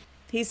 Yeah.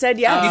 He said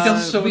yes. He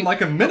does so in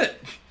like a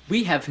minute.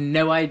 We have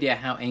no idea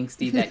how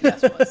angsty that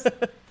yes was.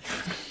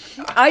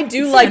 I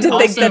do like to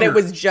think that it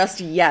was just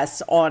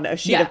yes on a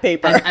sheet of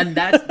paper. And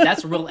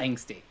that's real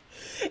angsty.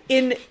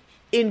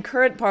 In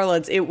current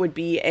parlance, it would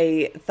be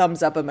a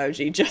thumbs up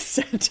emoji just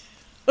sent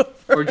over.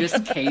 Or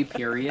just K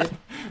period.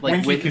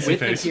 Like with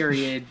the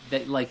period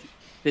that, like,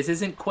 this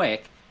isn't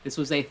quick. This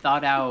was a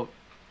thought out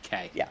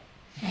K. Yeah.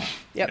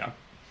 Yep.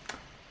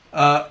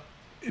 Yeah.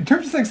 In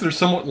terms of things that are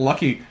somewhat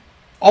lucky,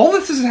 all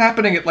this is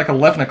happening at like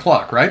 11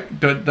 o'clock, right?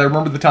 Did I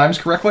remember the times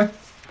correctly?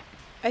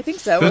 I think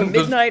so. Or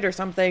midnight or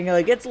something.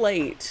 Like, it's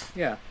late.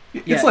 Yeah.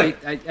 It's late.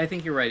 I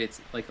think you're right.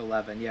 It's like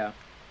 11, yeah.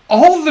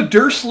 All the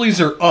Dursleys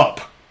are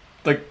up.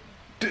 Like,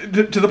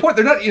 to the point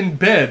they're not in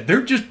bed.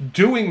 They're just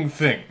doing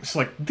things.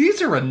 Like,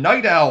 these are a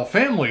night owl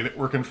family that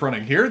we're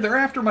confronting here. They're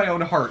after my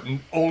own heart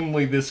in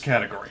only this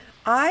category.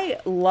 I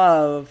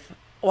love...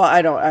 Well,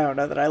 I don't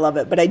know that I love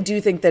it, but I do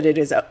think that it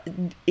is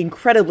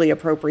incredibly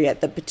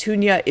appropriate that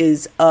Petunia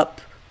is up,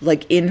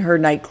 like, in her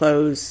night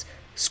clothes,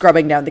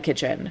 scrubbing down the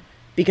kitchen.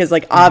 Because,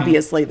 like,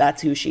 obviously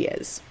that's who she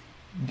is.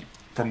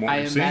 From what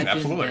we've seen,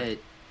 absolutely. I imagine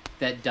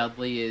that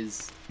Dudley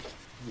is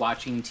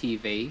watching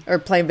TV. Or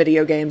playing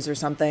video games or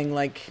something,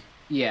 like...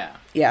 Yeah.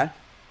 Yeah.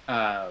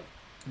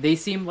 They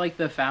seem like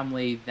the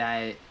family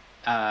that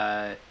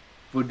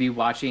would be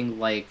watching,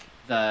 like,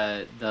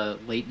 the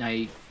late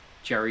night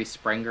Jerry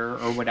Springer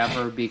or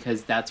whatever,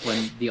 because that's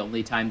when the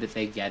only time that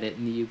they get it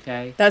in the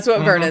UK. That's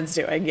what Vernon's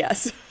doing,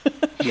 yes.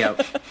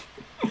 Yep.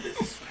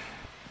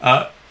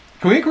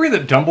 Can we agree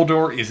that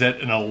Dumbledore is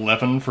at an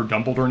 11 for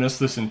Dumbledore-ness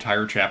this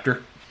entire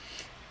chapter?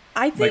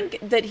 I think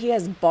that he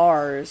has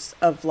bars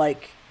of,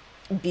 like,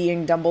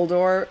 being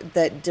Dumbledore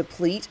that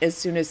deplete as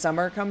soon as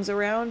summer comes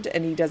around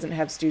and he doesn't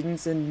have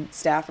students and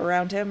staff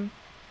around him.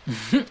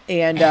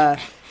 And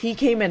he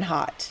came in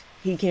hot.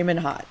 He came in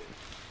hot.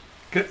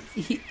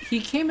 He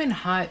came in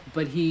hot,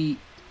 but he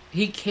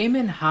came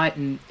in hot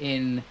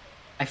in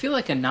I feel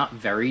like a not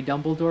very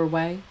Dumbledore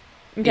way.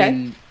 Okay.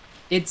 And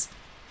it's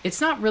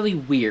not really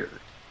weird.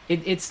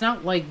 It's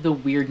not like the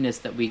weirdness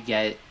that we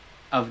get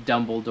of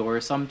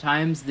Dumbledore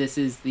sometimes. This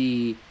is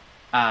this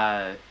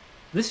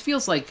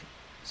feels like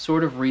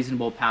sort of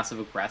reasonable passive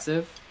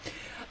aggressive.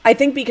 I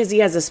think because he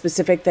has a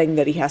specific thing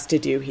that he has to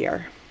do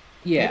here.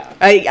 Yeah.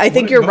 I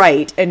think you're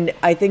right, and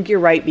I think you're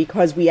right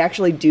because we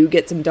actually do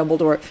get some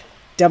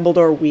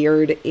Dumbledore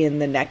weird in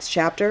the next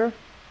chapter.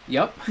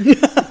 Yep. We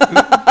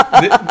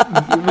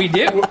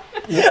do.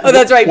 Oh,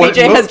 that's right.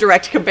 BJ has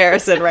direct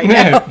comparison right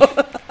now.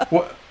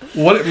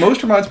 What it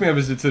most reminds me of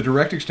is it's a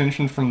direct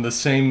extension from the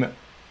same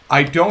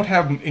I don't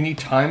have any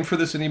time for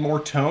this anymore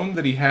tone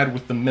that he had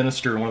with the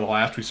minister in one of the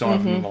last we saw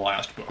of him in the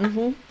last book.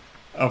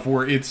 Of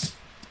where it's...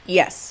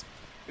 Yes.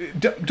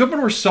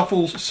 Dumbledore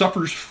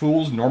suffers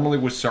fools normally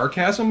with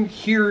sarcasm.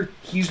 Here,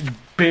 he's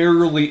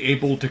barely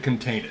able to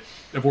contain it.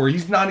 Of where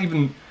he's not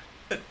even...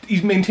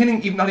 He's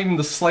maintaining not even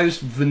the slightest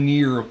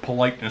veneer of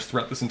politeness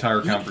throughout this entire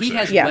conversation. He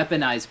has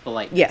weaponized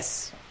politeness.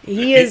 Yes.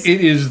 He is...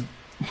 It is...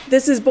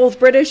 This is both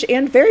British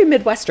and very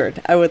Midwestern,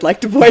 I would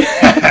like to point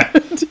out.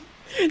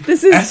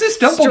 This is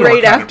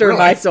straight after really.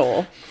 My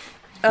soul.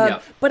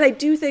 But I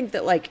do think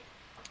that, like,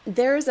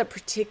 there's a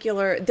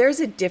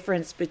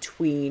difference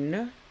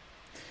between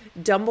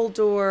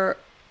Dumbledore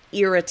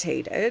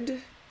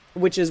irritated,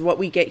 which is what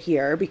we get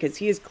here, because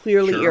he is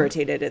clearly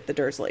irritated at the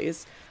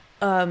Dursleys,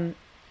 and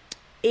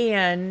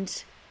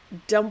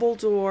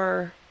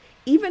Dumbledore,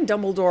 even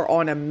Dumbledore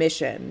on a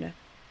mission,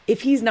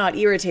 if he's not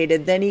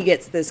irritated, then he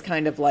gets this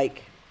kind of,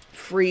 like,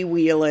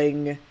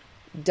 freewheeling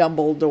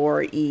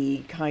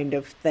Dumbledore-y kind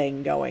of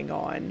thing going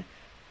on.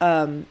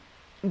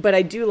 But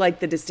I do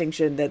like the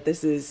distinction that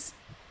this is,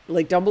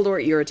 like,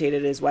 Dumbledore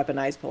irritated is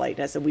weaponized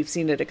politeness, and we've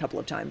seen it a couple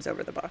of times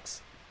over the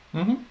books.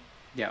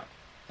 Yeah.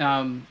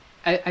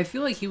 I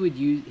feel like he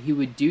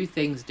would do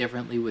things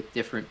differently with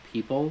different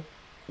people.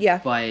 Yeah.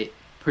 But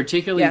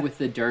particularly with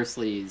the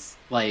Dursleys,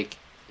 like,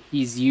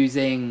 he's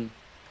using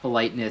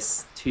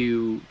politeness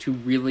to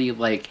really,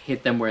 like,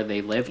 hit them where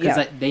they live,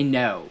 because they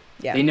know.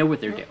 Yeah. They know what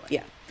they're doing.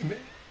 Yeah.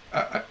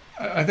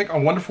 I think a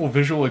wonderful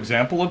visual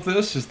example of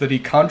this is that he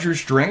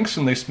conjures drinks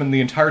and they spend the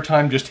entire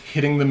time just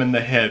hitting them in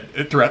the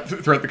head throughout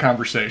the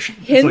conversation.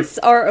 Hence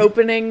our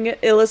opening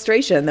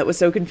illustration that was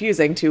so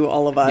confusing to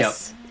all of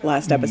us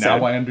last episode.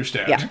 Now I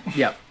understand.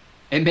 Yeah.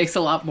 It makes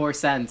a lot more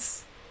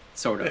sense,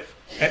 sort of.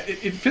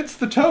 It fits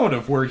the tone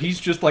of where he's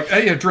just like,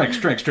 hey, drinks.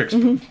 Put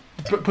them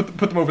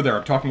over there.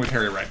 I'm talking with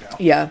Harry right now.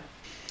 Yeah.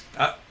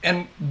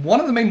 And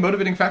one of the main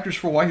motivating factors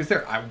for why he's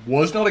there, I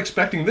was not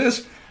expecting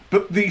this,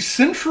 but the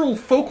central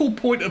focal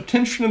point of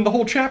tension in the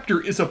whole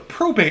chapter is a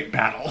probate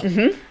battle.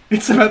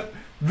 It's about,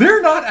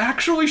 they're not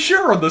actually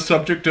sure on the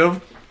subject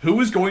of who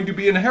is going to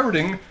be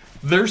inheriting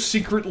their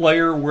secret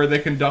lair where they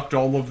conduct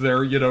all of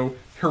their,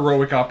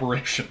 heroic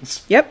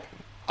operations. Yep.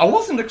 I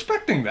wasn't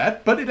expecting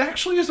that, but it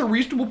actually is a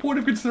reasonable point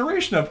of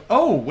consideration of,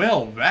 oh,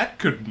 well, that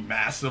could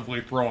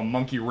massively throw a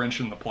monkey wrench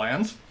in the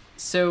plans.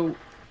 So,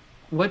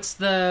 what's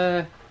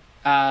the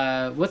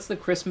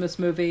Christmas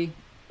movie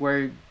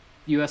where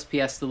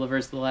USPS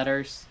delivers the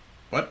letters?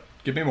 What?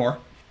 Give me more.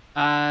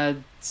 A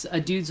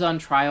dude's on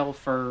trial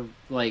for,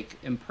 like,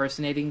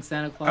 impersonating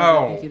Santa Claus,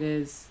 I think it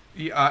is.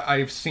 Yeah,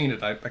 I've seen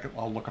it.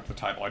 I'll look up the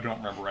title. I don't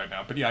remember right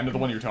now. But yeah, I know the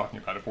one you're talking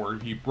about, where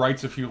he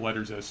writes a few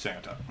letters as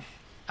Santa.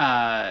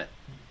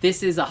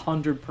 This is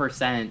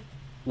 100%,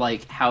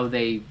 like, how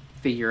they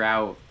figure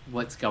out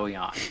what's going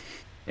on.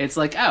 It's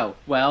like, oh,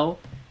 well,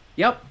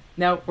 yep,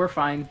 no, we're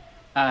fine.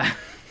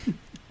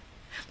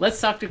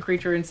 Let's talk to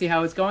Creature and see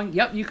how it's going.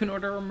 Yep, you can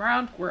order him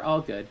around. We're all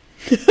good.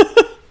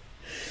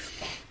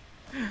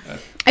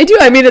 I do.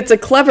 I mean, it's a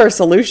clever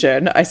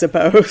solution, I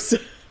suppose.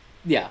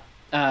 Yeah.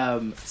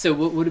 So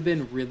what would have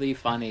been really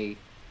funny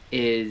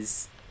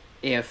is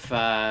if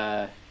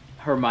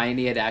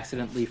Hermione had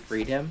accidentally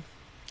freed him.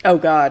 Oh,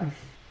 God.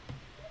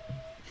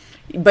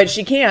 But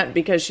she can't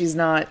because she's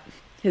not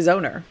his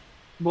owner.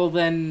 Well,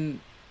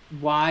 then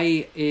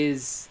why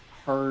is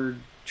her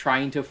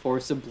trying to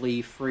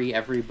forcibly free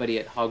everybody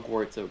at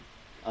Hogwarts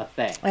a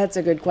thing? That's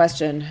a good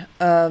question.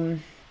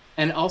 And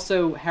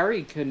also,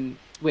 Harry can...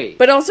 Wait.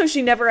 But also,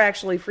 she never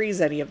actually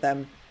frees any of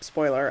them.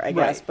 Spoiler, I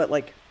guess. Right. But,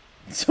 like...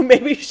 So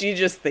maybe she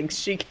just thinks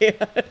she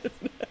can.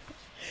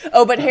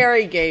 Oh, but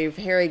Harry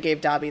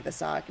gave Dobby the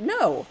sock.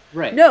 No.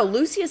 Right. No,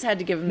 Lucius had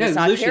to give him the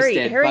sock.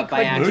 Lucius Harry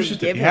couldn't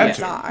give him the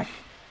sock.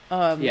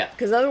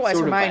 Because otherwise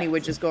Hermione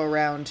would just go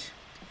around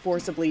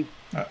forcibly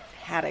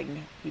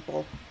hatting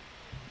people.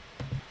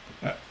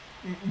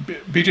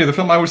 BJ, the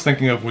film I was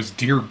thinking of was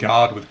Dear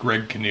God with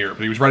Greg Kinnear,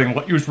 but he was writing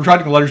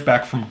letters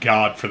back from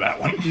God for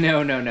that one.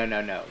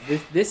 No.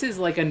 This is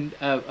like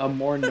a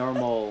more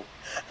normal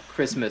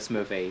Christmas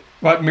movie.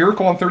 What,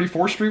 Miracle on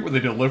 34th Street, where they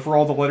deliver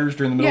all the letters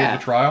during the middle of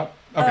the trial?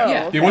 Okay.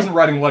 Yeah. He wasn't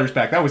writing letters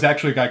back. That was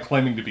actually a guy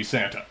claiming to be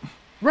Santa.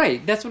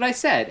 Right, that's what I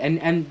said.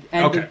 And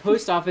the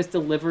post office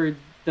delivered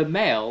the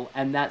mail,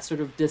 and that sort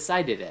of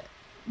decided it.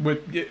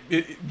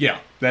 Yeah,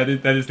 that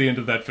is the end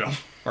of that film,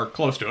 or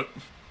close to it.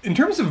 In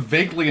terms of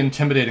vaguely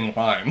intimidating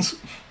lines,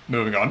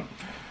 moving on,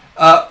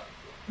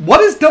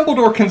 what is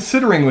Dumbledore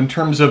considering in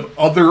terms of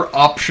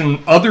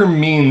other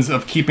means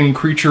of keeping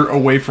Creature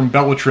away from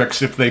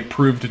Bellatrix if they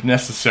proved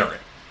necessary?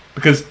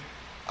 Because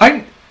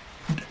I'm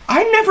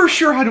never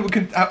sure how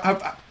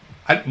to...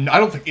 I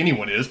don't think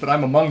anyone is, but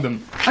I'm among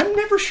them. I'm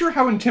never sure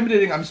how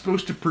intimidating I'm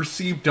supposed to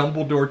perceive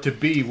Dumbledore to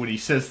be when he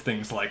says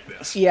things like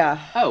this. Yeah.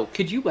 Oh,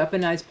 could you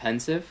weaponize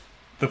pensive?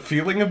 The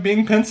feeling of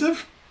being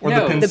pensive? Or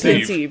No, the pensieve? The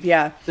pensieve,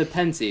 yeah. The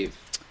pensieve.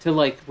 To,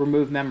 like,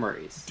 remove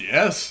memories.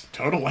 Yes,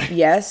 totally.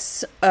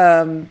 Yes,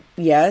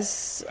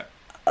 yes.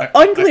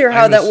 Unclear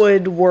how that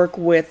would work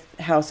with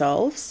house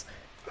elves.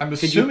 I'm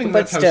assuming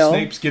that's how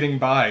Snape's getting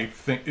by,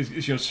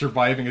 is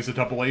surviving as a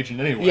double agent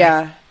anyway.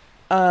 Yeah.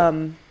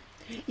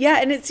 Yeah,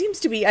 and it seems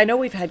to be, I know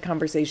we've had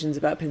conversations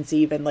about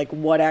Pensieve and, like,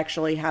 what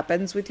actually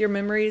happens with your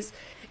memories.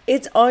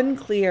 It's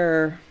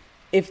unclear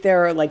if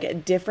there are,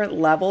 like, different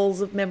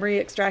levels of memory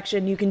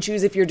extraction. You can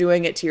choose if you're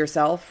doing it to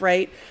yourself,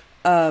 right?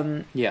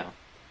 Yeah.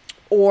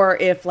 Or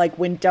if, like,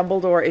 when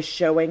Dumbledore is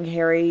showing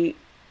Harry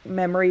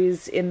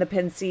memories in the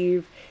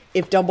Pensieve,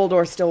 if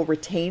Dumbledore still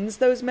retains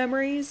those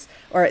memories,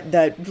 or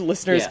the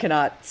listeners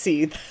cannot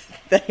see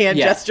the hand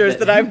gestures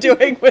that I'm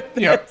doing with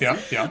this.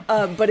 Yeah.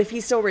 But if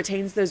he still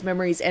retains those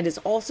memories and is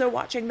also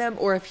watching them,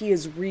 or if he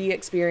is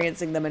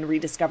re-experiencing them and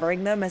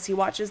rediscovering them as he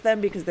watches them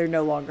because they're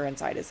no longer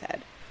inside his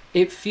head.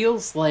 It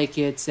feels like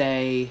it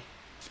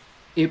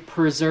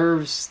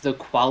preserves the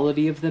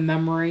quality of the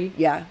memory.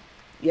 Yeah.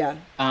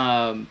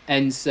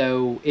 And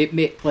so it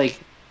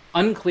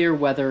unclear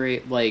whether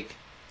it, like,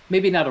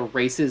 maybe not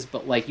erases,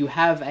 but, like, you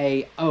have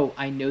I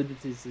know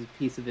that this is a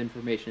piece of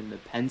information in the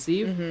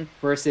Pensieve,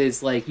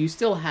 versus, like, you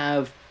still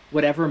have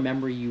whatever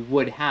memory you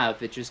would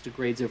have. It just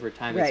degrades over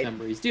time as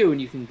memories do,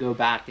 and you can go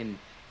back and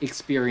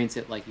experience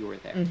it like you were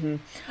there.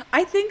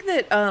 I think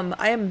that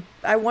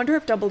I wonder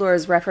if Dumbledore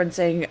is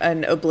referencing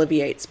an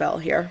Obliviate spell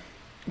here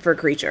for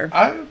Creature.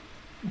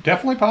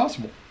 Definitely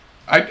possible.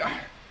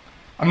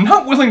 I'm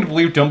not willing to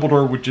believe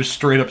Dumbledore would just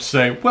straight up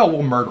say, well,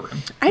 we'll murder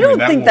him. I don't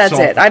think that's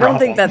it. I don't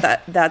think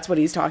that's what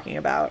he's talking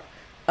about.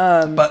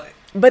 But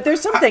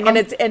there's something, and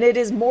it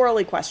is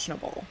morally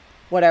questionable,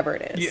 whatever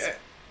it is. Yeah,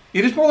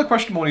 it is morally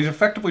questionable, and he's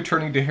effectively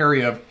turning to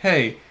Harry of,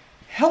 hey,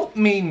 help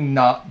me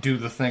not do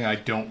the thing I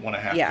don't want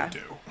to have to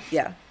do.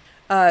 Yeah.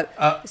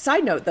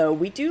 Side note, though,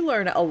 we do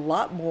learn a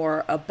lot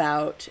more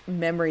about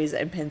memories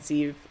and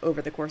Pensieve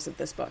over the course of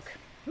this book.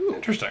 Ooh.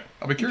 Interesting.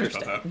 I'll be curious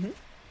about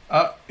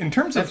that. In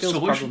terms of feels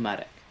solution,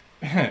 problematic.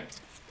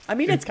 I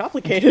mean, it's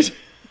complicated.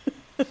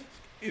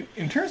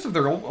 In terms of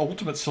their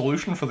ultimate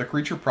solution for the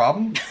Creature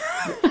problem,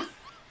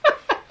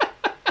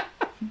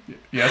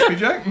 yes,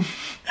 BJ.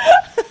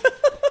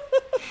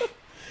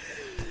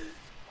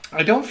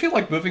 I don't feel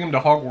like moving him to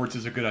Hogwarts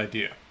is a good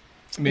idea.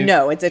 I mean,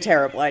 no, it's a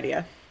terrible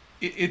idea.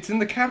 It's in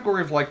the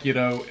category of, like,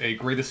 a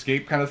Great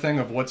Escape kind of thing,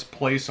 of let's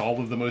place all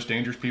of the most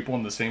dangerous people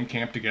in the same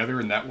camp together,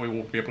 and that way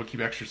we'll be able to keep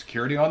extra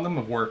security on them,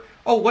 of where,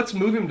 let's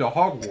move him to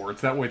Hogwarts,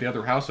 that way the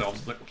other house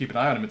elves keep an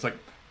eye on him. It's like,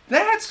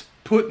 that's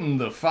putting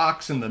the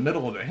fox in the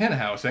middle of the hen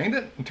house, ain't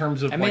it? In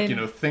terms of,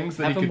 things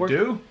that he could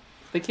do?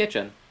 The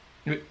kitchen.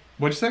 What'd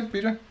you say,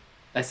 BJ?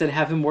 I said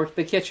have him work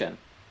the kitchen.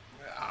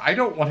 I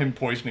don't want him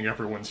poisoning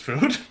everyone's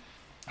food.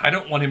 I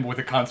don't want him with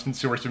a constant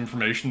source of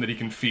information that he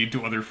can feed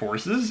to other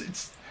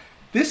forces.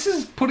 This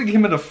is putting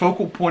him at a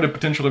focal point of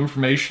potential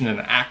information and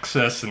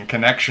access and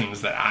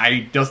connections that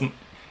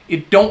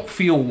it don't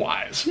feel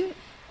wise.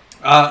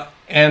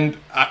 And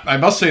I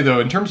must say,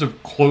 though, in terms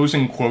of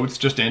closing quotes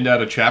just to end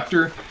out a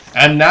chapter,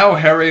 and now,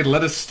 Harry,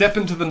 let us step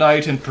into the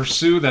night and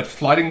pursue that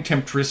flighting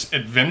temptress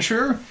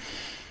adventure.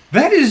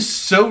 That is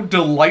so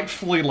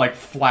delightfully like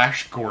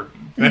Flash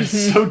Gordon. That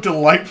is so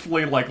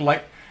delightfully like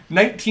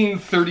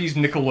 1930s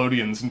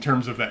Nickelodeons in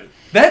terms of that.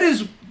 That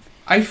is...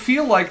 I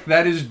feel like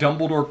that is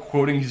Dumbledore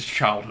quoting his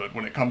childhood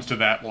when it comes to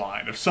that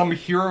line. Of some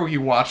hero he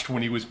watched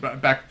when he was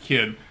back a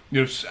kid,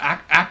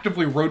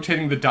 actively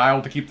rotating the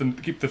dial to keep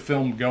the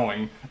film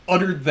going,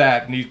 uttered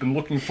that, and he's been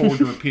looking forward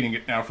to repeating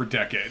it now for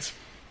decades.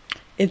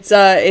 It's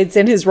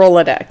in his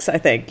Rolodex, I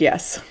think,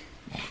 yes.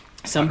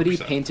 Somebody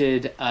 100%.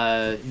 painted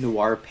a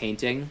noir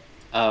painting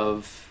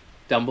of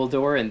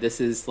Dumbledore, and this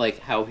is, like,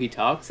 how he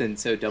talks, and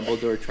so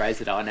Dumbledore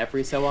tries it on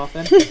every so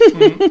often.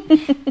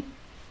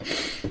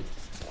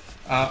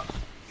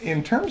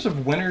 In terms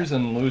of winners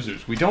and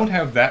losers, we don't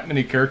have that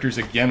many characters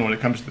again when it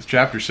comes to this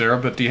chapter, Sarah,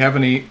 but do you have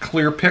any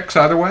clear picks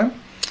either way?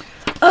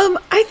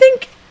 I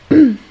think,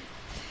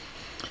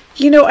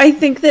 I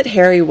think that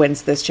Harry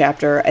wins this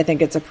chapter. I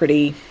think it's a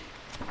pretty,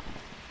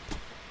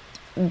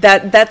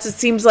 it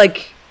seems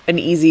like an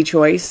easy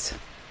choice,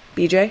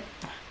 BJ.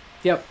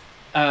 Yep.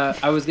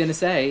 I was going to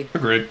say,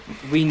 Agreed.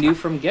 we knew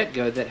from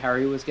get-go that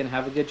Harry was going to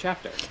have a good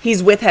chapter.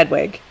 He's with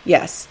Hedwig,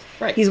 yes.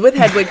 Right. He's with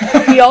Hedwig.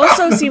 He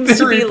also seems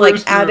to be, like,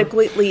 Brewster.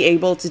 adequately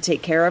able to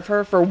take care of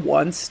her for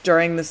once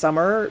during the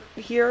summer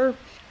here,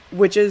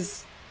 which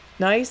is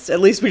nice. At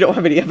least we don't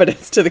have any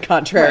evidence to the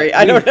contrary. Right.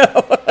 I don't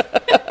know.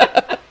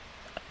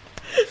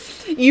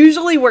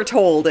 Usually we're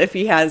told if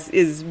he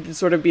is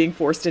sort of being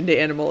forced into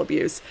animal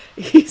abuse.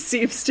 He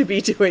seems to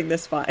be doing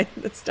this fine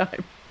this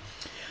time.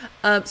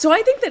 So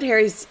I think that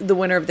Harry's the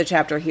winner of the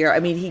chapter here. I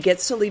mean, he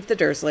gets to leave the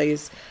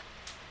Dursleys.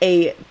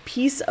 A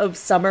piece of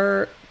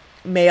summer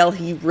mail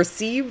he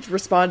received,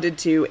 responded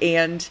to,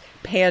 and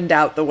panned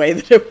out the way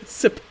that it was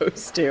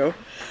supposed to.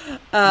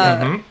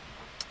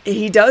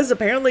 He does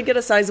apparently get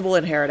a sizable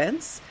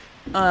inheritance.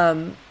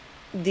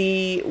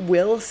 The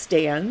will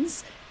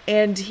stands,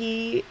 and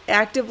he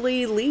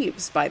actively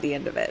leaves by the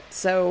end of it.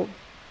 So,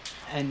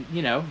 And,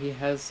 you know, he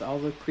has all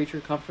the creature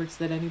comforts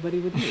that anybody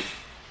would need.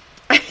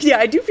 yeah,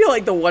 I do feel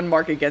like the one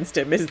mark against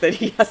him is that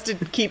he has to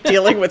keep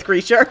dealing with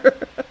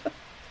creature,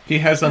 He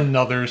has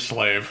another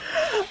slave.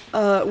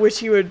 which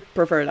he would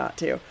prefer not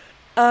to.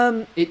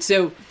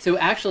 So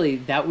actually,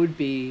 that would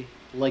be,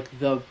 like,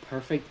 the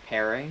perfect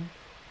pairing.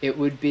 It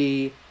would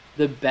be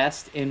the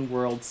best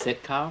in-world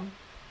sitcom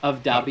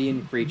of Dobby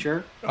and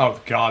Creature.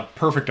 Oh, God.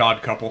 Perfect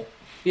odd couple.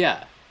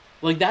 Yeah.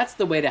 Like, that's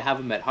the way to have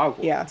them at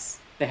Hogwarts. Yes.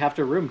 They have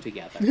to room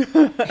together.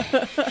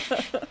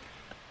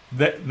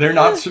 They're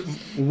not...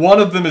 One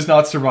of them is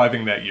not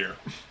surviving that year.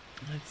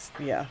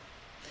 Yeah.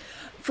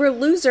 For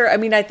loser, I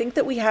mean, I think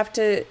that we have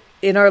to,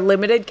 in our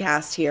limited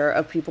cast here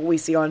of people we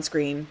see on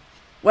screen,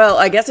 well,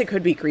 I guess it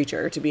could be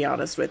Creature, to be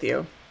honest with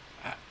you.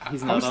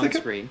 He's I not was on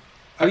thinking- screen.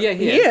 Oh, yeah,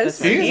 he is.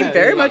 That's right. He Yeah,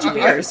 very yeah, much yeah,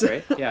 appears.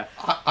 right? Yeah.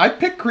 I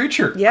pick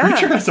Creature. Yeah.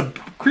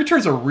 Creature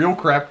has a real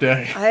crap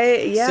day.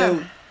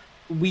 So,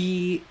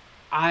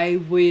 I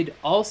would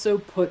also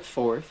put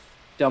forth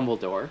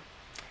Dumbledore.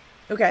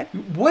 Okay.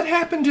 What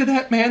happened to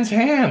that man's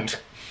hand?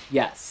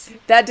 Yes.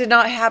 That did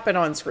not happen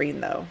on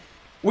screen, though.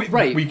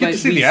 Right. We get but to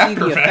see we the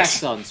after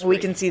effects. on screen. We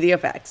can see the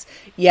effects.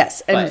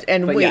 Yes. But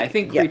Wait, yeah, I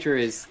think Creature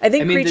is... I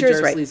think mean, Creature the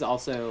is right. Dursleys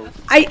also...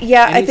 I think...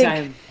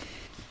 Anytime,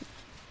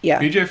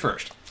 Yeah. BJ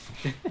first.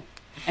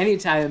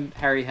 anytime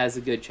Harry has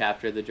a good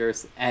chapter,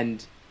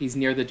 and he's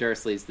near the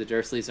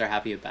Dursleys are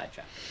happy with bad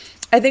chapters.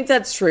 I think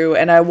that's true,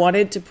 and I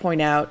wanted to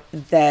point out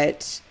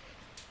that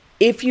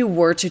if you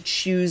were to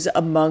choose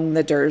among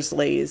the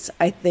Dursleys,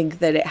 I think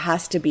that it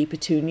has to be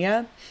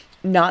Petunia.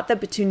 Not that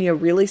Petunia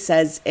really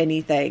says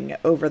anything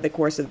over the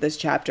course of this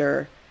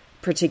chapter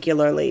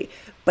particularly,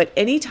 but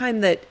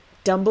anytime that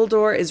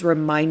Dumbledore is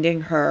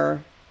reminding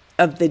her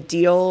of the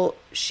deal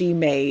she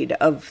made,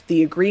 of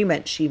the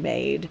agreement she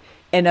made,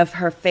 and of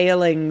her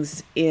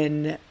failings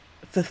in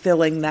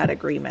fulfilling that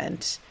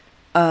agreement.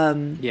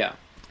 Yeah.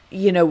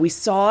 You know, we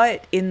saw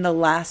it in the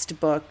last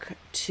book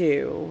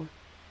too,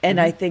 and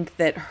I think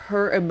that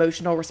her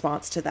emotional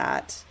response to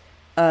that,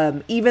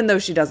 even though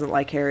she doesn't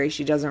like Harry,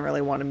 she doesn't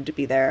really want him to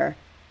be there,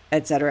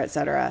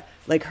 etc.,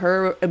 like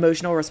her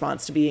emotional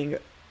response to being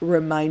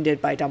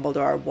reminded by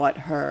Dumbledore what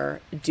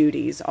her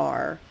duties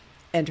are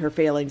and her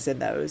failings in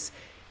those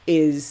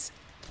is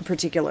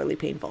particularly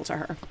painful to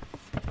her.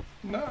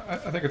 No, I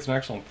think it's an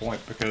excellent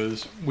point,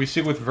 because we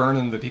see with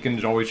Vernon that he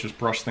can always just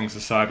brush things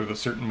aside with a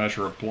certain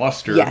measure of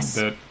bluster. Yes.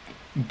 That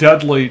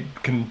Dudley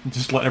can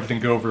just let everything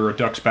go over a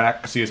duck's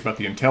back because he has about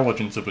the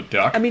intelligence of a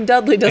duck. I mean,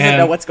 Dudley doesn't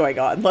know what's going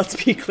on,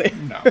 let's be clear.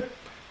 No.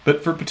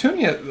 But for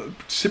Petunia,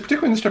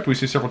 particularly in this chapter we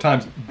see several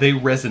times, they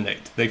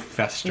resonate, they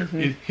fester.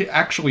 It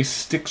actually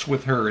sticks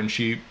with her, and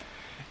she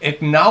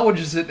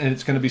acknowledges it, and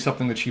it's going to be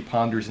something that she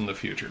ponders in the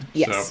future.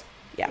 Yes. So,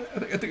 Yeah.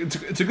 I think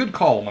it's a good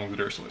call among the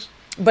Dursleys.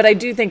 But I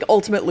do think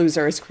ultimate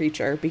loser is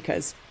Creature,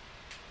 because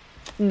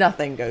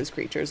nothing goes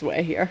Creature's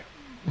way here.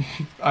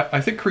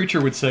 I think Creature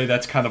would say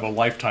that's kind of a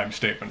lifetime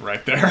statement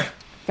right there.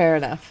 Fair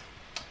enough.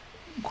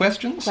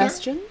 Questions, sir?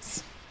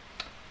 Questions?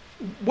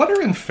 What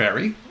are in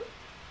Fairy?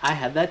 I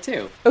had that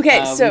too.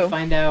 Okay, so we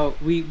find out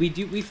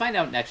we find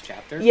out next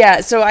chapter.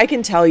 Yeah, so I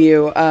can tell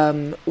you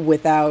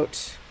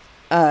without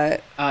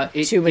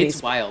too many.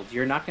 It's wild.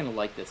 You're not going to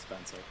like this,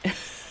 Spencer.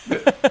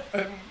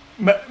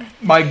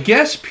 My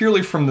guess,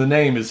 purely from the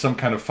name, is some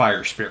kind of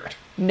fire spirit.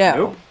 No,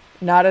 Nope.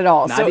 not at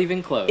all. Not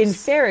even close.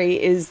 Inferi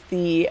is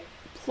the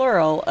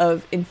plural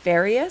of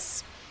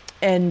inferius,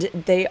 and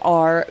they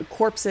are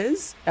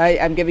corpses.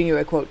 I'm giving you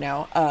a quote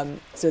now,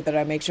 so that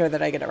I make sure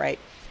that I get it right.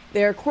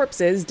 They are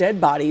corpses, dead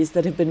bodies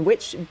that have been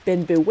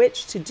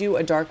bewitched to do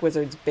a dark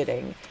wizard's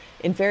bidding.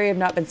 Inferi have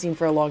not been seen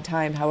for a long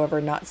time,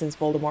 however, not since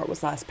Voldemort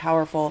was last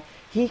powerful.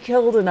 He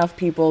killed enough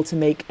people to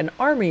make an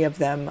army of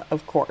them,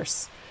 of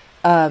course.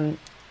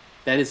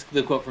 That is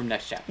the quote from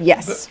next chapter.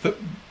 Yes.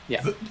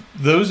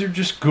 Those are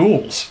just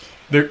ghouls.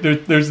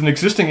 There's an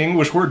existing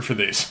English word for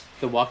these.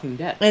 The Walking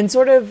Dead. And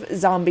sort of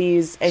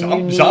zombies, and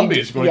you need,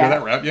 zombies, if you want to go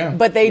that route, yeah.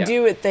 But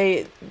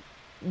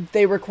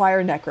they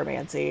require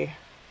necromancy.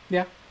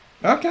 Yeah.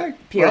 Okay.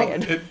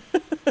 Period.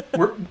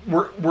 Well,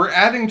 we're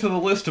adding to the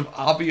list of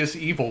obvious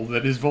evil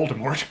that is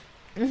Voldemort.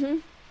 Mm-hmm.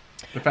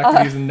 The fact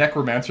that he's a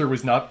necromancer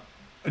was not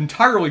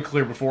entirely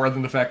clear before, other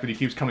than the fact that he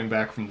keeps coming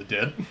back from the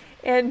dead.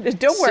 And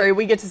don't worry,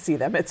 we get to see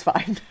them. It's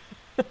fine.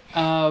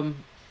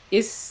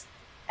 Is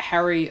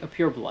Harry a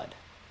pureblood?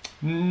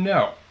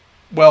 No.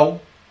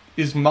 Well,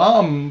 his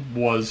mom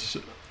was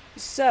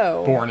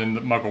born in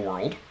the Muggle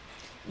world.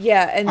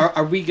 Yeah, and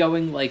are we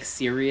going like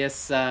serious?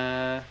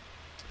 So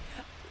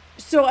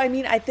I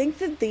mean, I think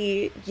that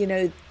the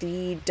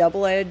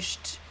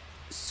double-edged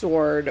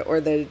sword, or I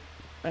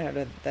don't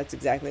know if that's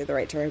exactly the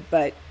right term,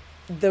 but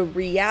the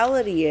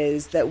reality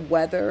is that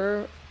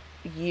whether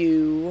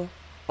you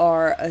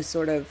are a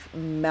sort of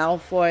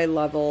Malfoy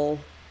level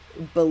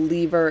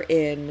believer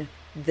in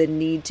the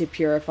need to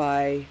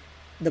purify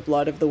the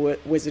blood of the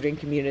wizarding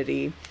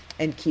community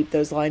and keep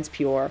those lines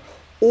pure,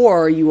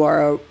 or you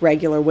are a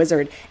regular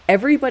wizard,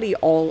 everybody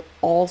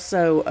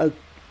also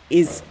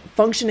is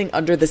functioning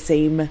under the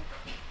same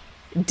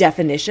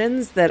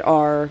definitions that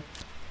are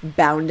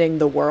bounding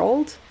the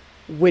world,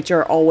 which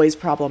are always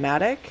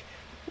problematic,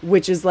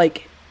 which is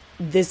like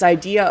this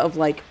idea of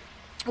like,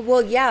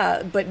 well,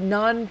 yeah, but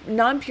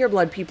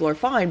non-pureblood people are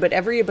fine, but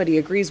everybody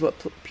agrees what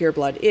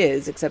pureblood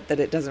is, except that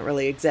it doesn't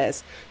really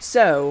exist.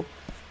 So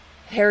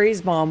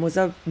Harry's mom was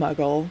a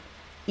Muggle,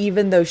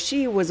 even though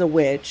she was a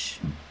witch.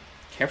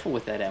 Careful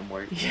with that M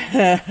word.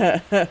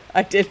 Yeah,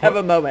 I did have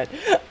a moment.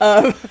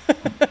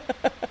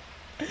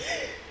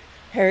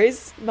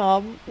 Harry's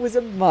mom was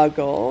a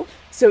Muggle,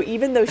 so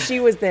even though she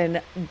was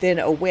then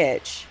a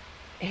witch,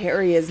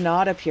 Harry is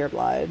not a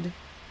pureblood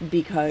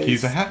because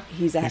he's a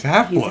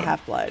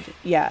half-blood.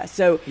 Yeah.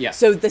 So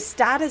the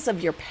status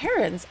of your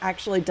parents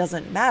actually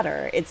doesn't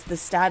matter. It's the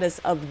status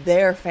of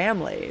their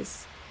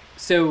families.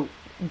 So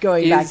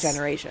going back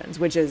generations,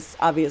 which is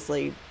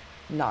obviously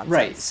nonsense.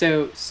 Right.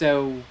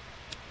 So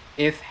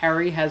if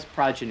Harry has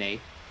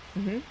progeny,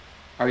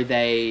 are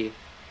they?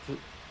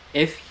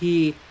 If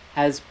he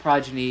has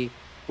progeny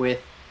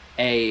with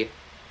a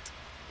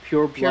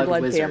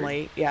pureblood wizard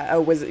family,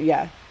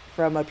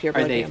 from a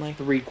pureblood family,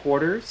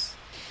 3/4.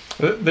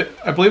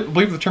 I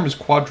believe the term is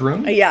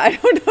quadroon. Yeah, I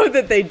don't know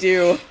that they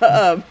do.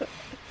 I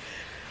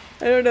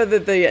don't know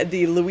that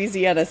the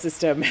Louisiana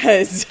system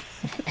has.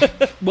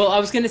 Well, I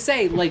was going to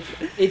say, like,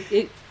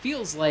 it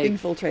feels like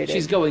infiltrated.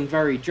 She's going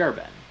very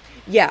German.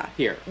 Yeah.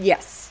 Here.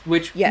 Yes.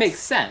 Which makes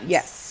sense.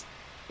 Yes.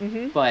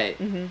 But.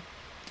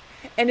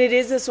 And it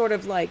is a sort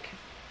of like,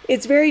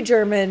 it's very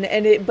German,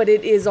 but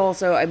it is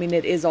also, I mean,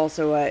 it's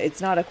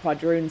not a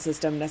quadroon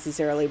system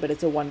necessarily, but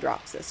it's a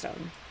one-drop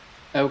system.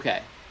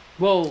 Okay.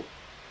 Well,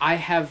 I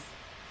have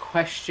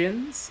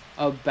questions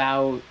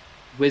about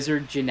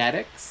wizard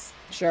genetics.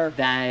 Sure.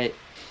 That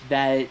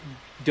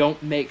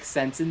don't make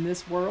sense in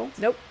this world.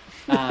 Nope.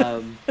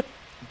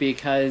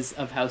 Because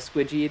of how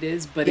squidgy it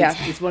is. But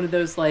it's one of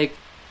those, like,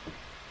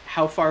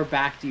 how far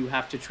back do you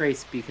have to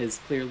trace? Because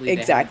clearly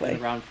they haven't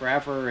been around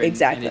forever.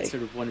 And it's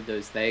sort of one of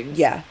those things.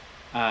 Yeah.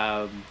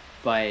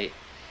 But...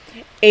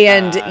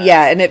 And,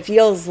 and it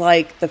feels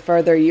like the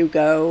further you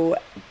go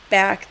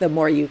back, the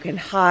more you can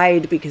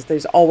hide, because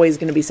there's always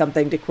going to be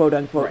something to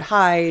quote-unquote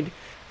hide.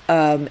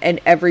 And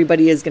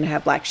everybody is going to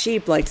have black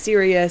sheep, like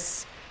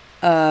Sirius.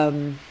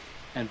 And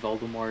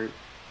Voldemort.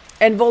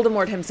 And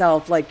Voldemort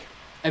himself, like...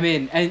 I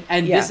mean,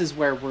 and this is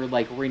where we're,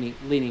 like,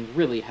 leaning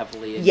really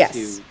heavily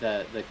into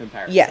the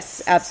comparison.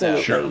 Yes,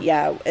 absolutely. So, sure.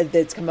 Yeah,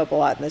 it's come up a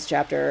lot in this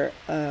chapter.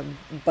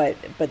 But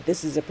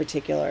this is a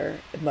particular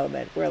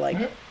moment where, like,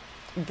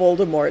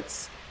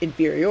 Voldemort's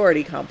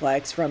inferiority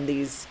complex from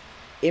these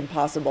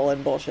impossible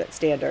and bullshit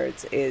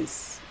standards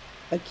is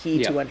a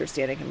key to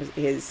understanding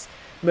his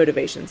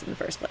motivations in the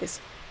first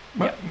place.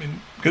 Well, I mean,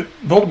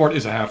 Voldemort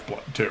is a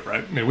half-blood too,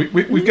 right? I mean,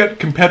 we've got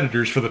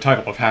competitors for the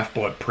title of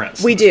half-blood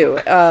prince. We do.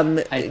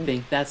 I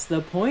think that's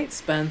the point,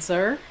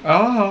 Spencer.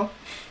 Oh.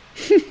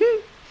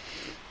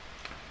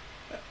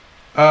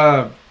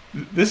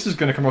 This is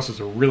going to come off as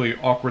a really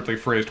awkwardly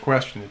phrased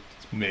question.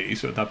 It's me,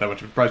 so it's not that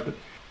much of a surprise. But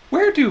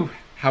where do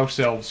house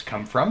elves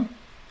come from?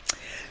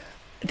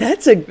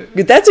 That's a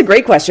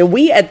great question.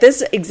 We, at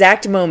this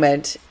exact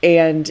moment,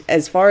 and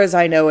as far as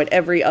I know, at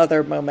every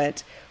other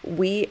moment,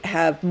 we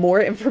have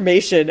more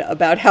information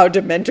about how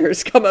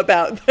Dementors come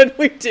about than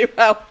we do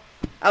how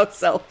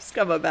house elves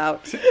come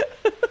about.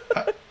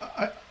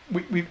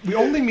 We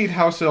only meet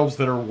house elves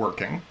that are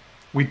working.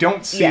 We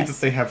don't see that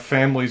they have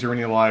families or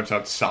any lives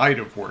outside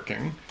of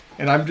working.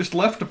 And I'm just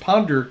left to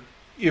ponder,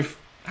 if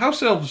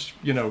house elves,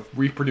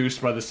 reproduce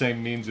by the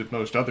same means as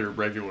most other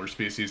regular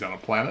species on a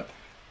planet,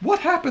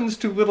 what happens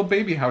to little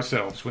baby house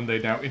elves when they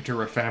now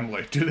enter a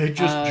family? Do they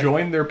just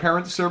join their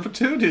parents'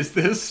 servitude? Is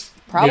this...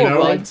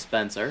 Probably,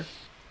 Spencer.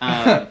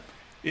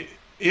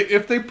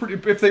 If they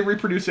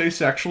reproduce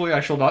asexually,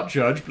 I shall not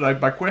judge.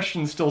 But my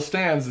question still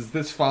stands: is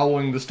this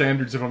following the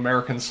standards of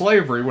American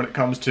slavery when it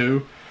comes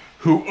to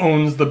who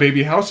owns the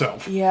baby house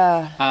elf?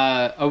 Yeah.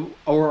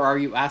 Or are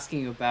you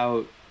asking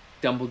about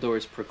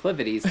Dumbledore's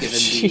proclivities, given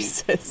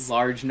the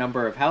large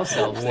number of house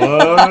elves?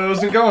 I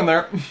wasn't going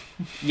there.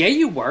 Yeah,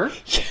 you were.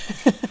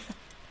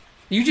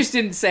 You just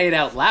didn't say it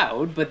out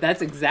loud, but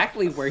that's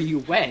exactly where you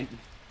went.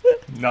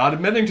 Not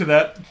admitting to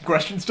that.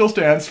 Question still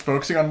stands.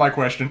 Focusing on my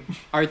question.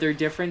 Are there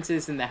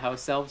differences in the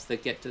house elves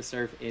that get to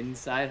serve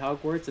inside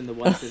Hogwarts and the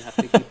ones that have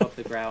to keep up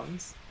the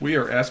grounds? We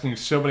are asking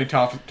so many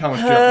Thomas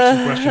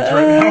Jefferson questions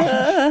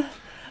right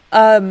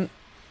now.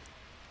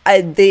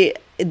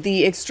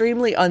 The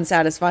extremely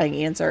unsatisfying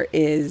answer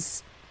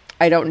is,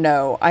 I don't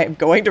know. I'm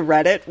going to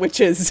Reddit, which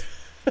is...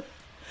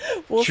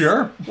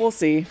 Sure. We'll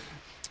see.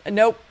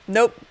 Nope.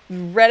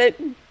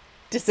 Reddit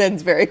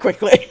descends very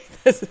quickly.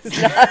 This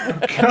is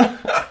not...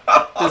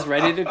 Does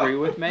Reddit agree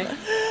with me?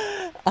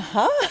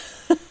 Uh-huh.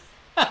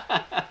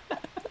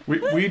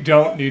 We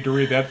don't need to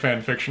read that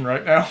fan fiction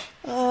right now.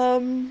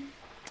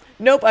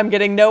 Nope, I'm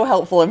getting no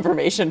helpful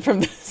information from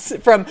this,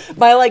 from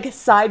my,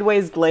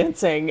 sideways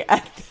glancing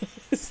at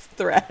this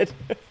thread.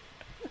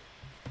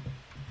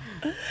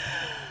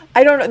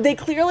 I don't know. They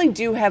clearly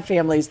do have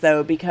families,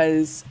 though,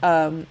 because,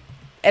 and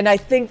I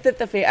think that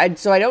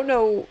so I don't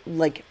know,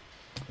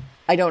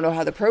 I don't know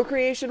how the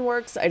procreation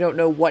works. I don't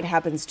know what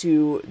happens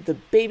to the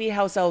baby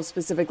house elves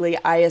specifically.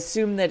 I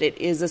assume that it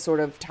is a sort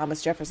of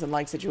Thomas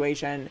Jefferson-like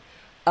situation,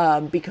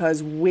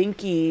 because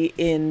Winky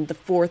in the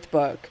 4th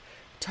book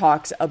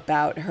talks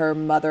about her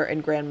mother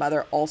and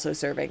grandmother also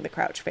serving the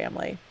Crouch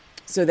family.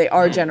 So they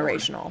are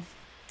generational.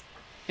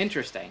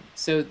 Interesting.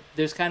 So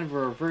there's kind of a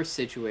reverse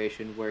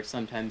situation where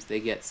sometimes they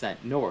get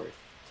sent north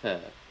to...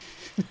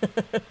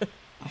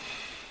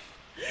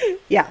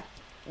 Yeah.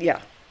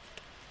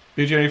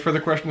 BJ, any further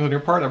questions on your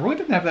part? I really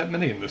didn't have that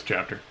many in this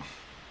chapter.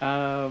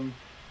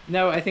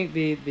 No, I think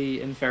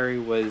the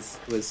Inferi was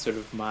sort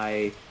of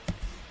my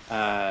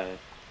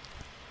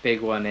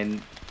big one,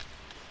 and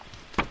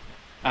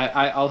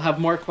I'll have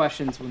more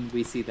questions when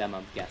we see them,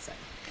 I'm guessing.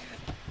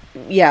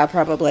 Yeah,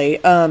 probably.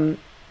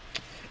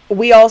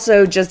 We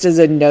also, just as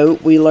a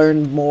note, we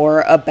learned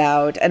more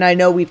about, and I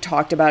know we've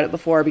talked about it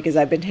before because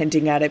I've been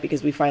hinting at it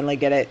because we finally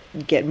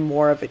get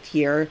more of it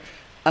here.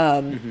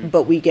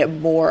 But we get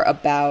more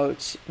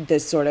about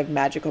this sort of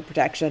magical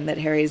protection that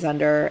Harry's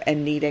under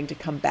and needing to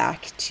come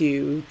back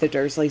to the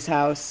Dursleys'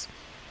 house.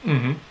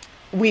 Mm-hmm.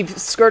 We've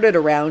skirted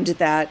around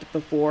that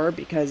before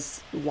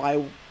because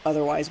why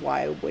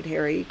would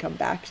Harry come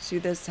back to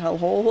this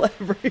hellhole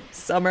every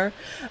summer?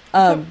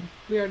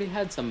 We already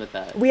had some of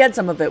that. We had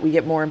some of it. We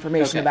get more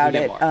information about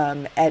it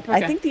at Okay.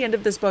 I think the end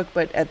of this book,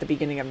 but at the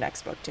beginning of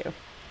next book too.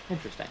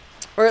 Interesting.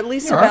 Or at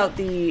least about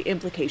the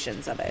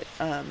implications of it,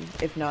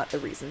 if not the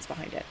reasons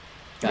behind it.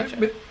 Gotcha.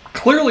 But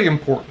clearly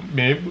important. I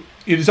mean,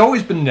 it has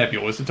always been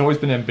nebulous. It's always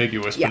been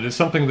ambiguous. Yeah. But it's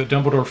something that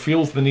Dumbledore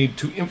feels the need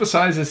to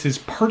emphasize as his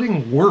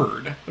parting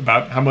word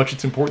about how much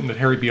it's important that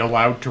Harry be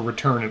allowed to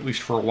return at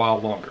least for a while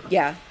longer.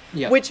 Yeah.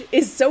 Yep. Which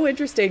is so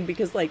interesting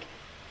because,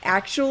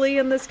 actually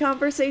in this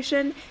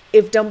conversation,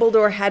 if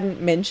Dumbledore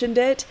hadn't mentioned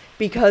it,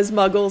 because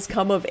Muggles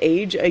come of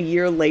age a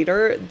year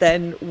later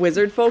than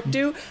wizard folk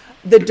do,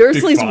 the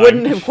Dursleys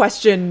wouldn't have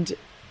questioned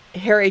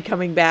Harry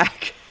coming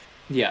back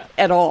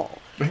at all.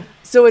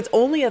 So it's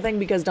only a thing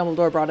because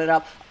Dumbledore brought it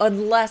up,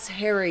 unless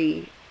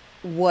Harry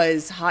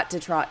was hot to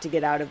trot to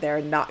get out of there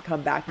and not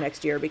come back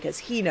next year because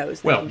he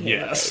knows that he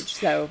came of age.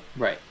 So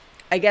right.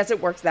 I guess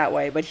it works that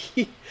way, but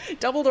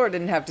Dumbledore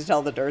didn't have to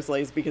tell the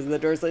Dursleys because the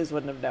Dursleys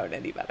wouldn't have known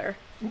any better.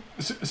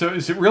 So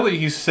is it really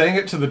he's saying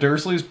it to the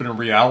Dursleys, but in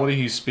reality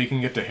he's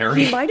speaking it to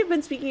Harry? He might have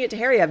been speaking it to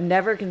Harry. I've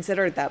never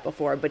considered that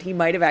before, but he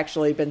might have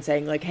actually been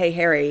saying, hey,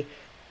 Harry,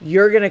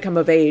 you're going to come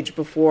of age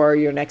before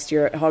your next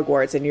year at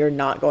Hogwarts, and you're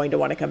not going to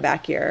want to come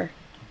back here.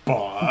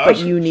 But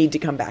you need to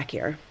come back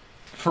here.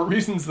 For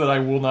reasons that I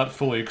will not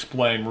fully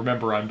explain,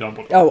 remember I'm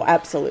Dumbledore. Oh,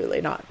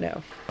 absolutely not,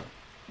 no.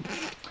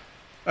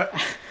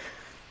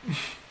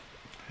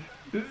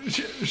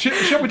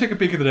 Shall we take a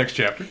peek at the next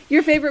chapter?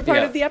 Your favorite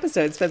part of the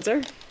episode,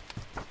 Spencer.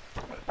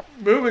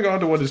 Moving on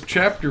to what is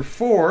chapter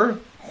 4,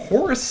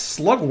 Horace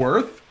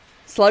Slugworth.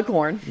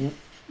 Slughorn.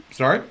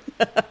 Sorry?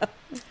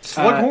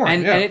 Slughorn,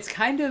 and it's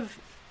kind of,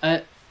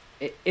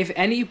 if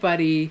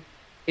anybody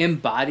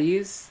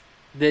embodies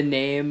the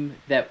name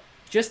that,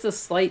 just a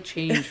slight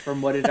change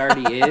from what it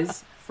already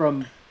is,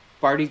 from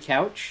Barty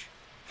Couch.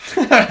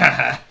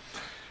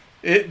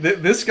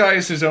 This guy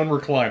is his own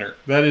recliner.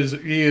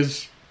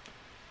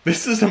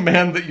 This is a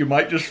man that you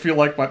might just feel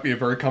like might be a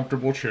very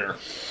comfortable chair.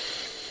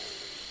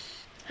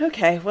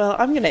 Okay, well,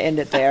 I'm going to end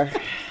it there.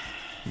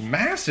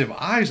 Massive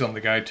eyes on the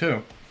guy,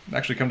 too.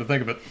 Actually, come to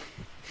think of it.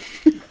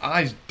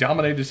 Eyes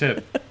dominate his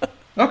head.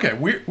 Okay,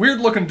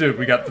 weird-looking dude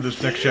we got for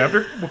this next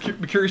chapter. We'll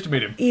be curious to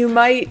meet him. You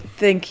might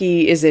think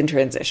he is in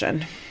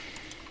transition.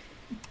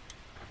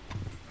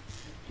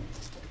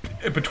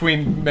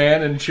 Between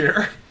man and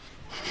chair?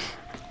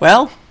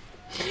 Well,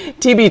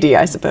 TBD,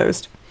 I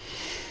suppose.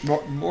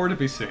 More to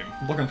be seen.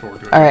 Looking forward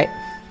to it. All right.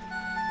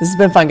 This has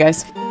been fun,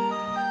 guys.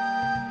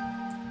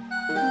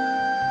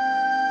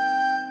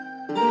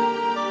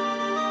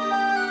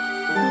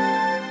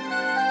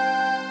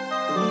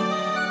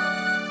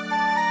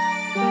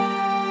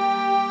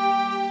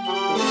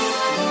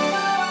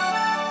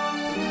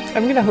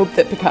 I'm going to hope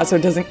that Picasso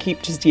doesn't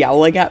keep just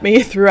yowling at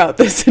me throughout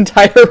this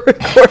entire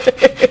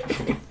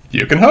recording.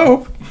 You can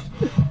hope.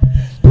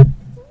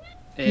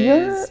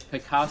 Is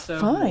Picasso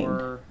fine.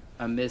 more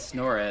a Miss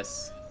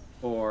Norris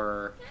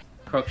or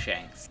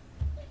Crookshanks.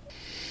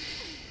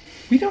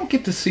 We don't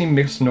get to see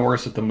Miss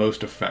Norris at the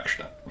most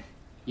affectionate.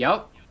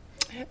 Yep.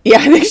 Yeah,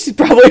 I think she's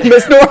probably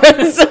Miss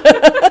Norris.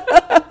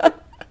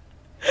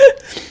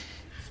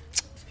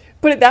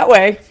 Put it that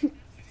way,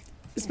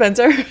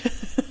 Spencer.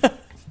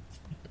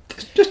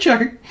 Just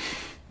checking.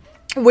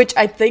 Which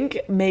I think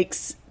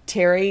makes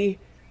Terry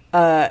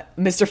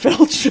Mr.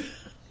 Filch.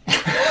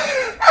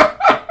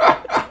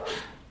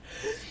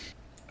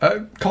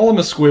 Call him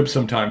a squib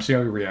sometime, see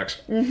how he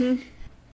reacts. Mm-hmm.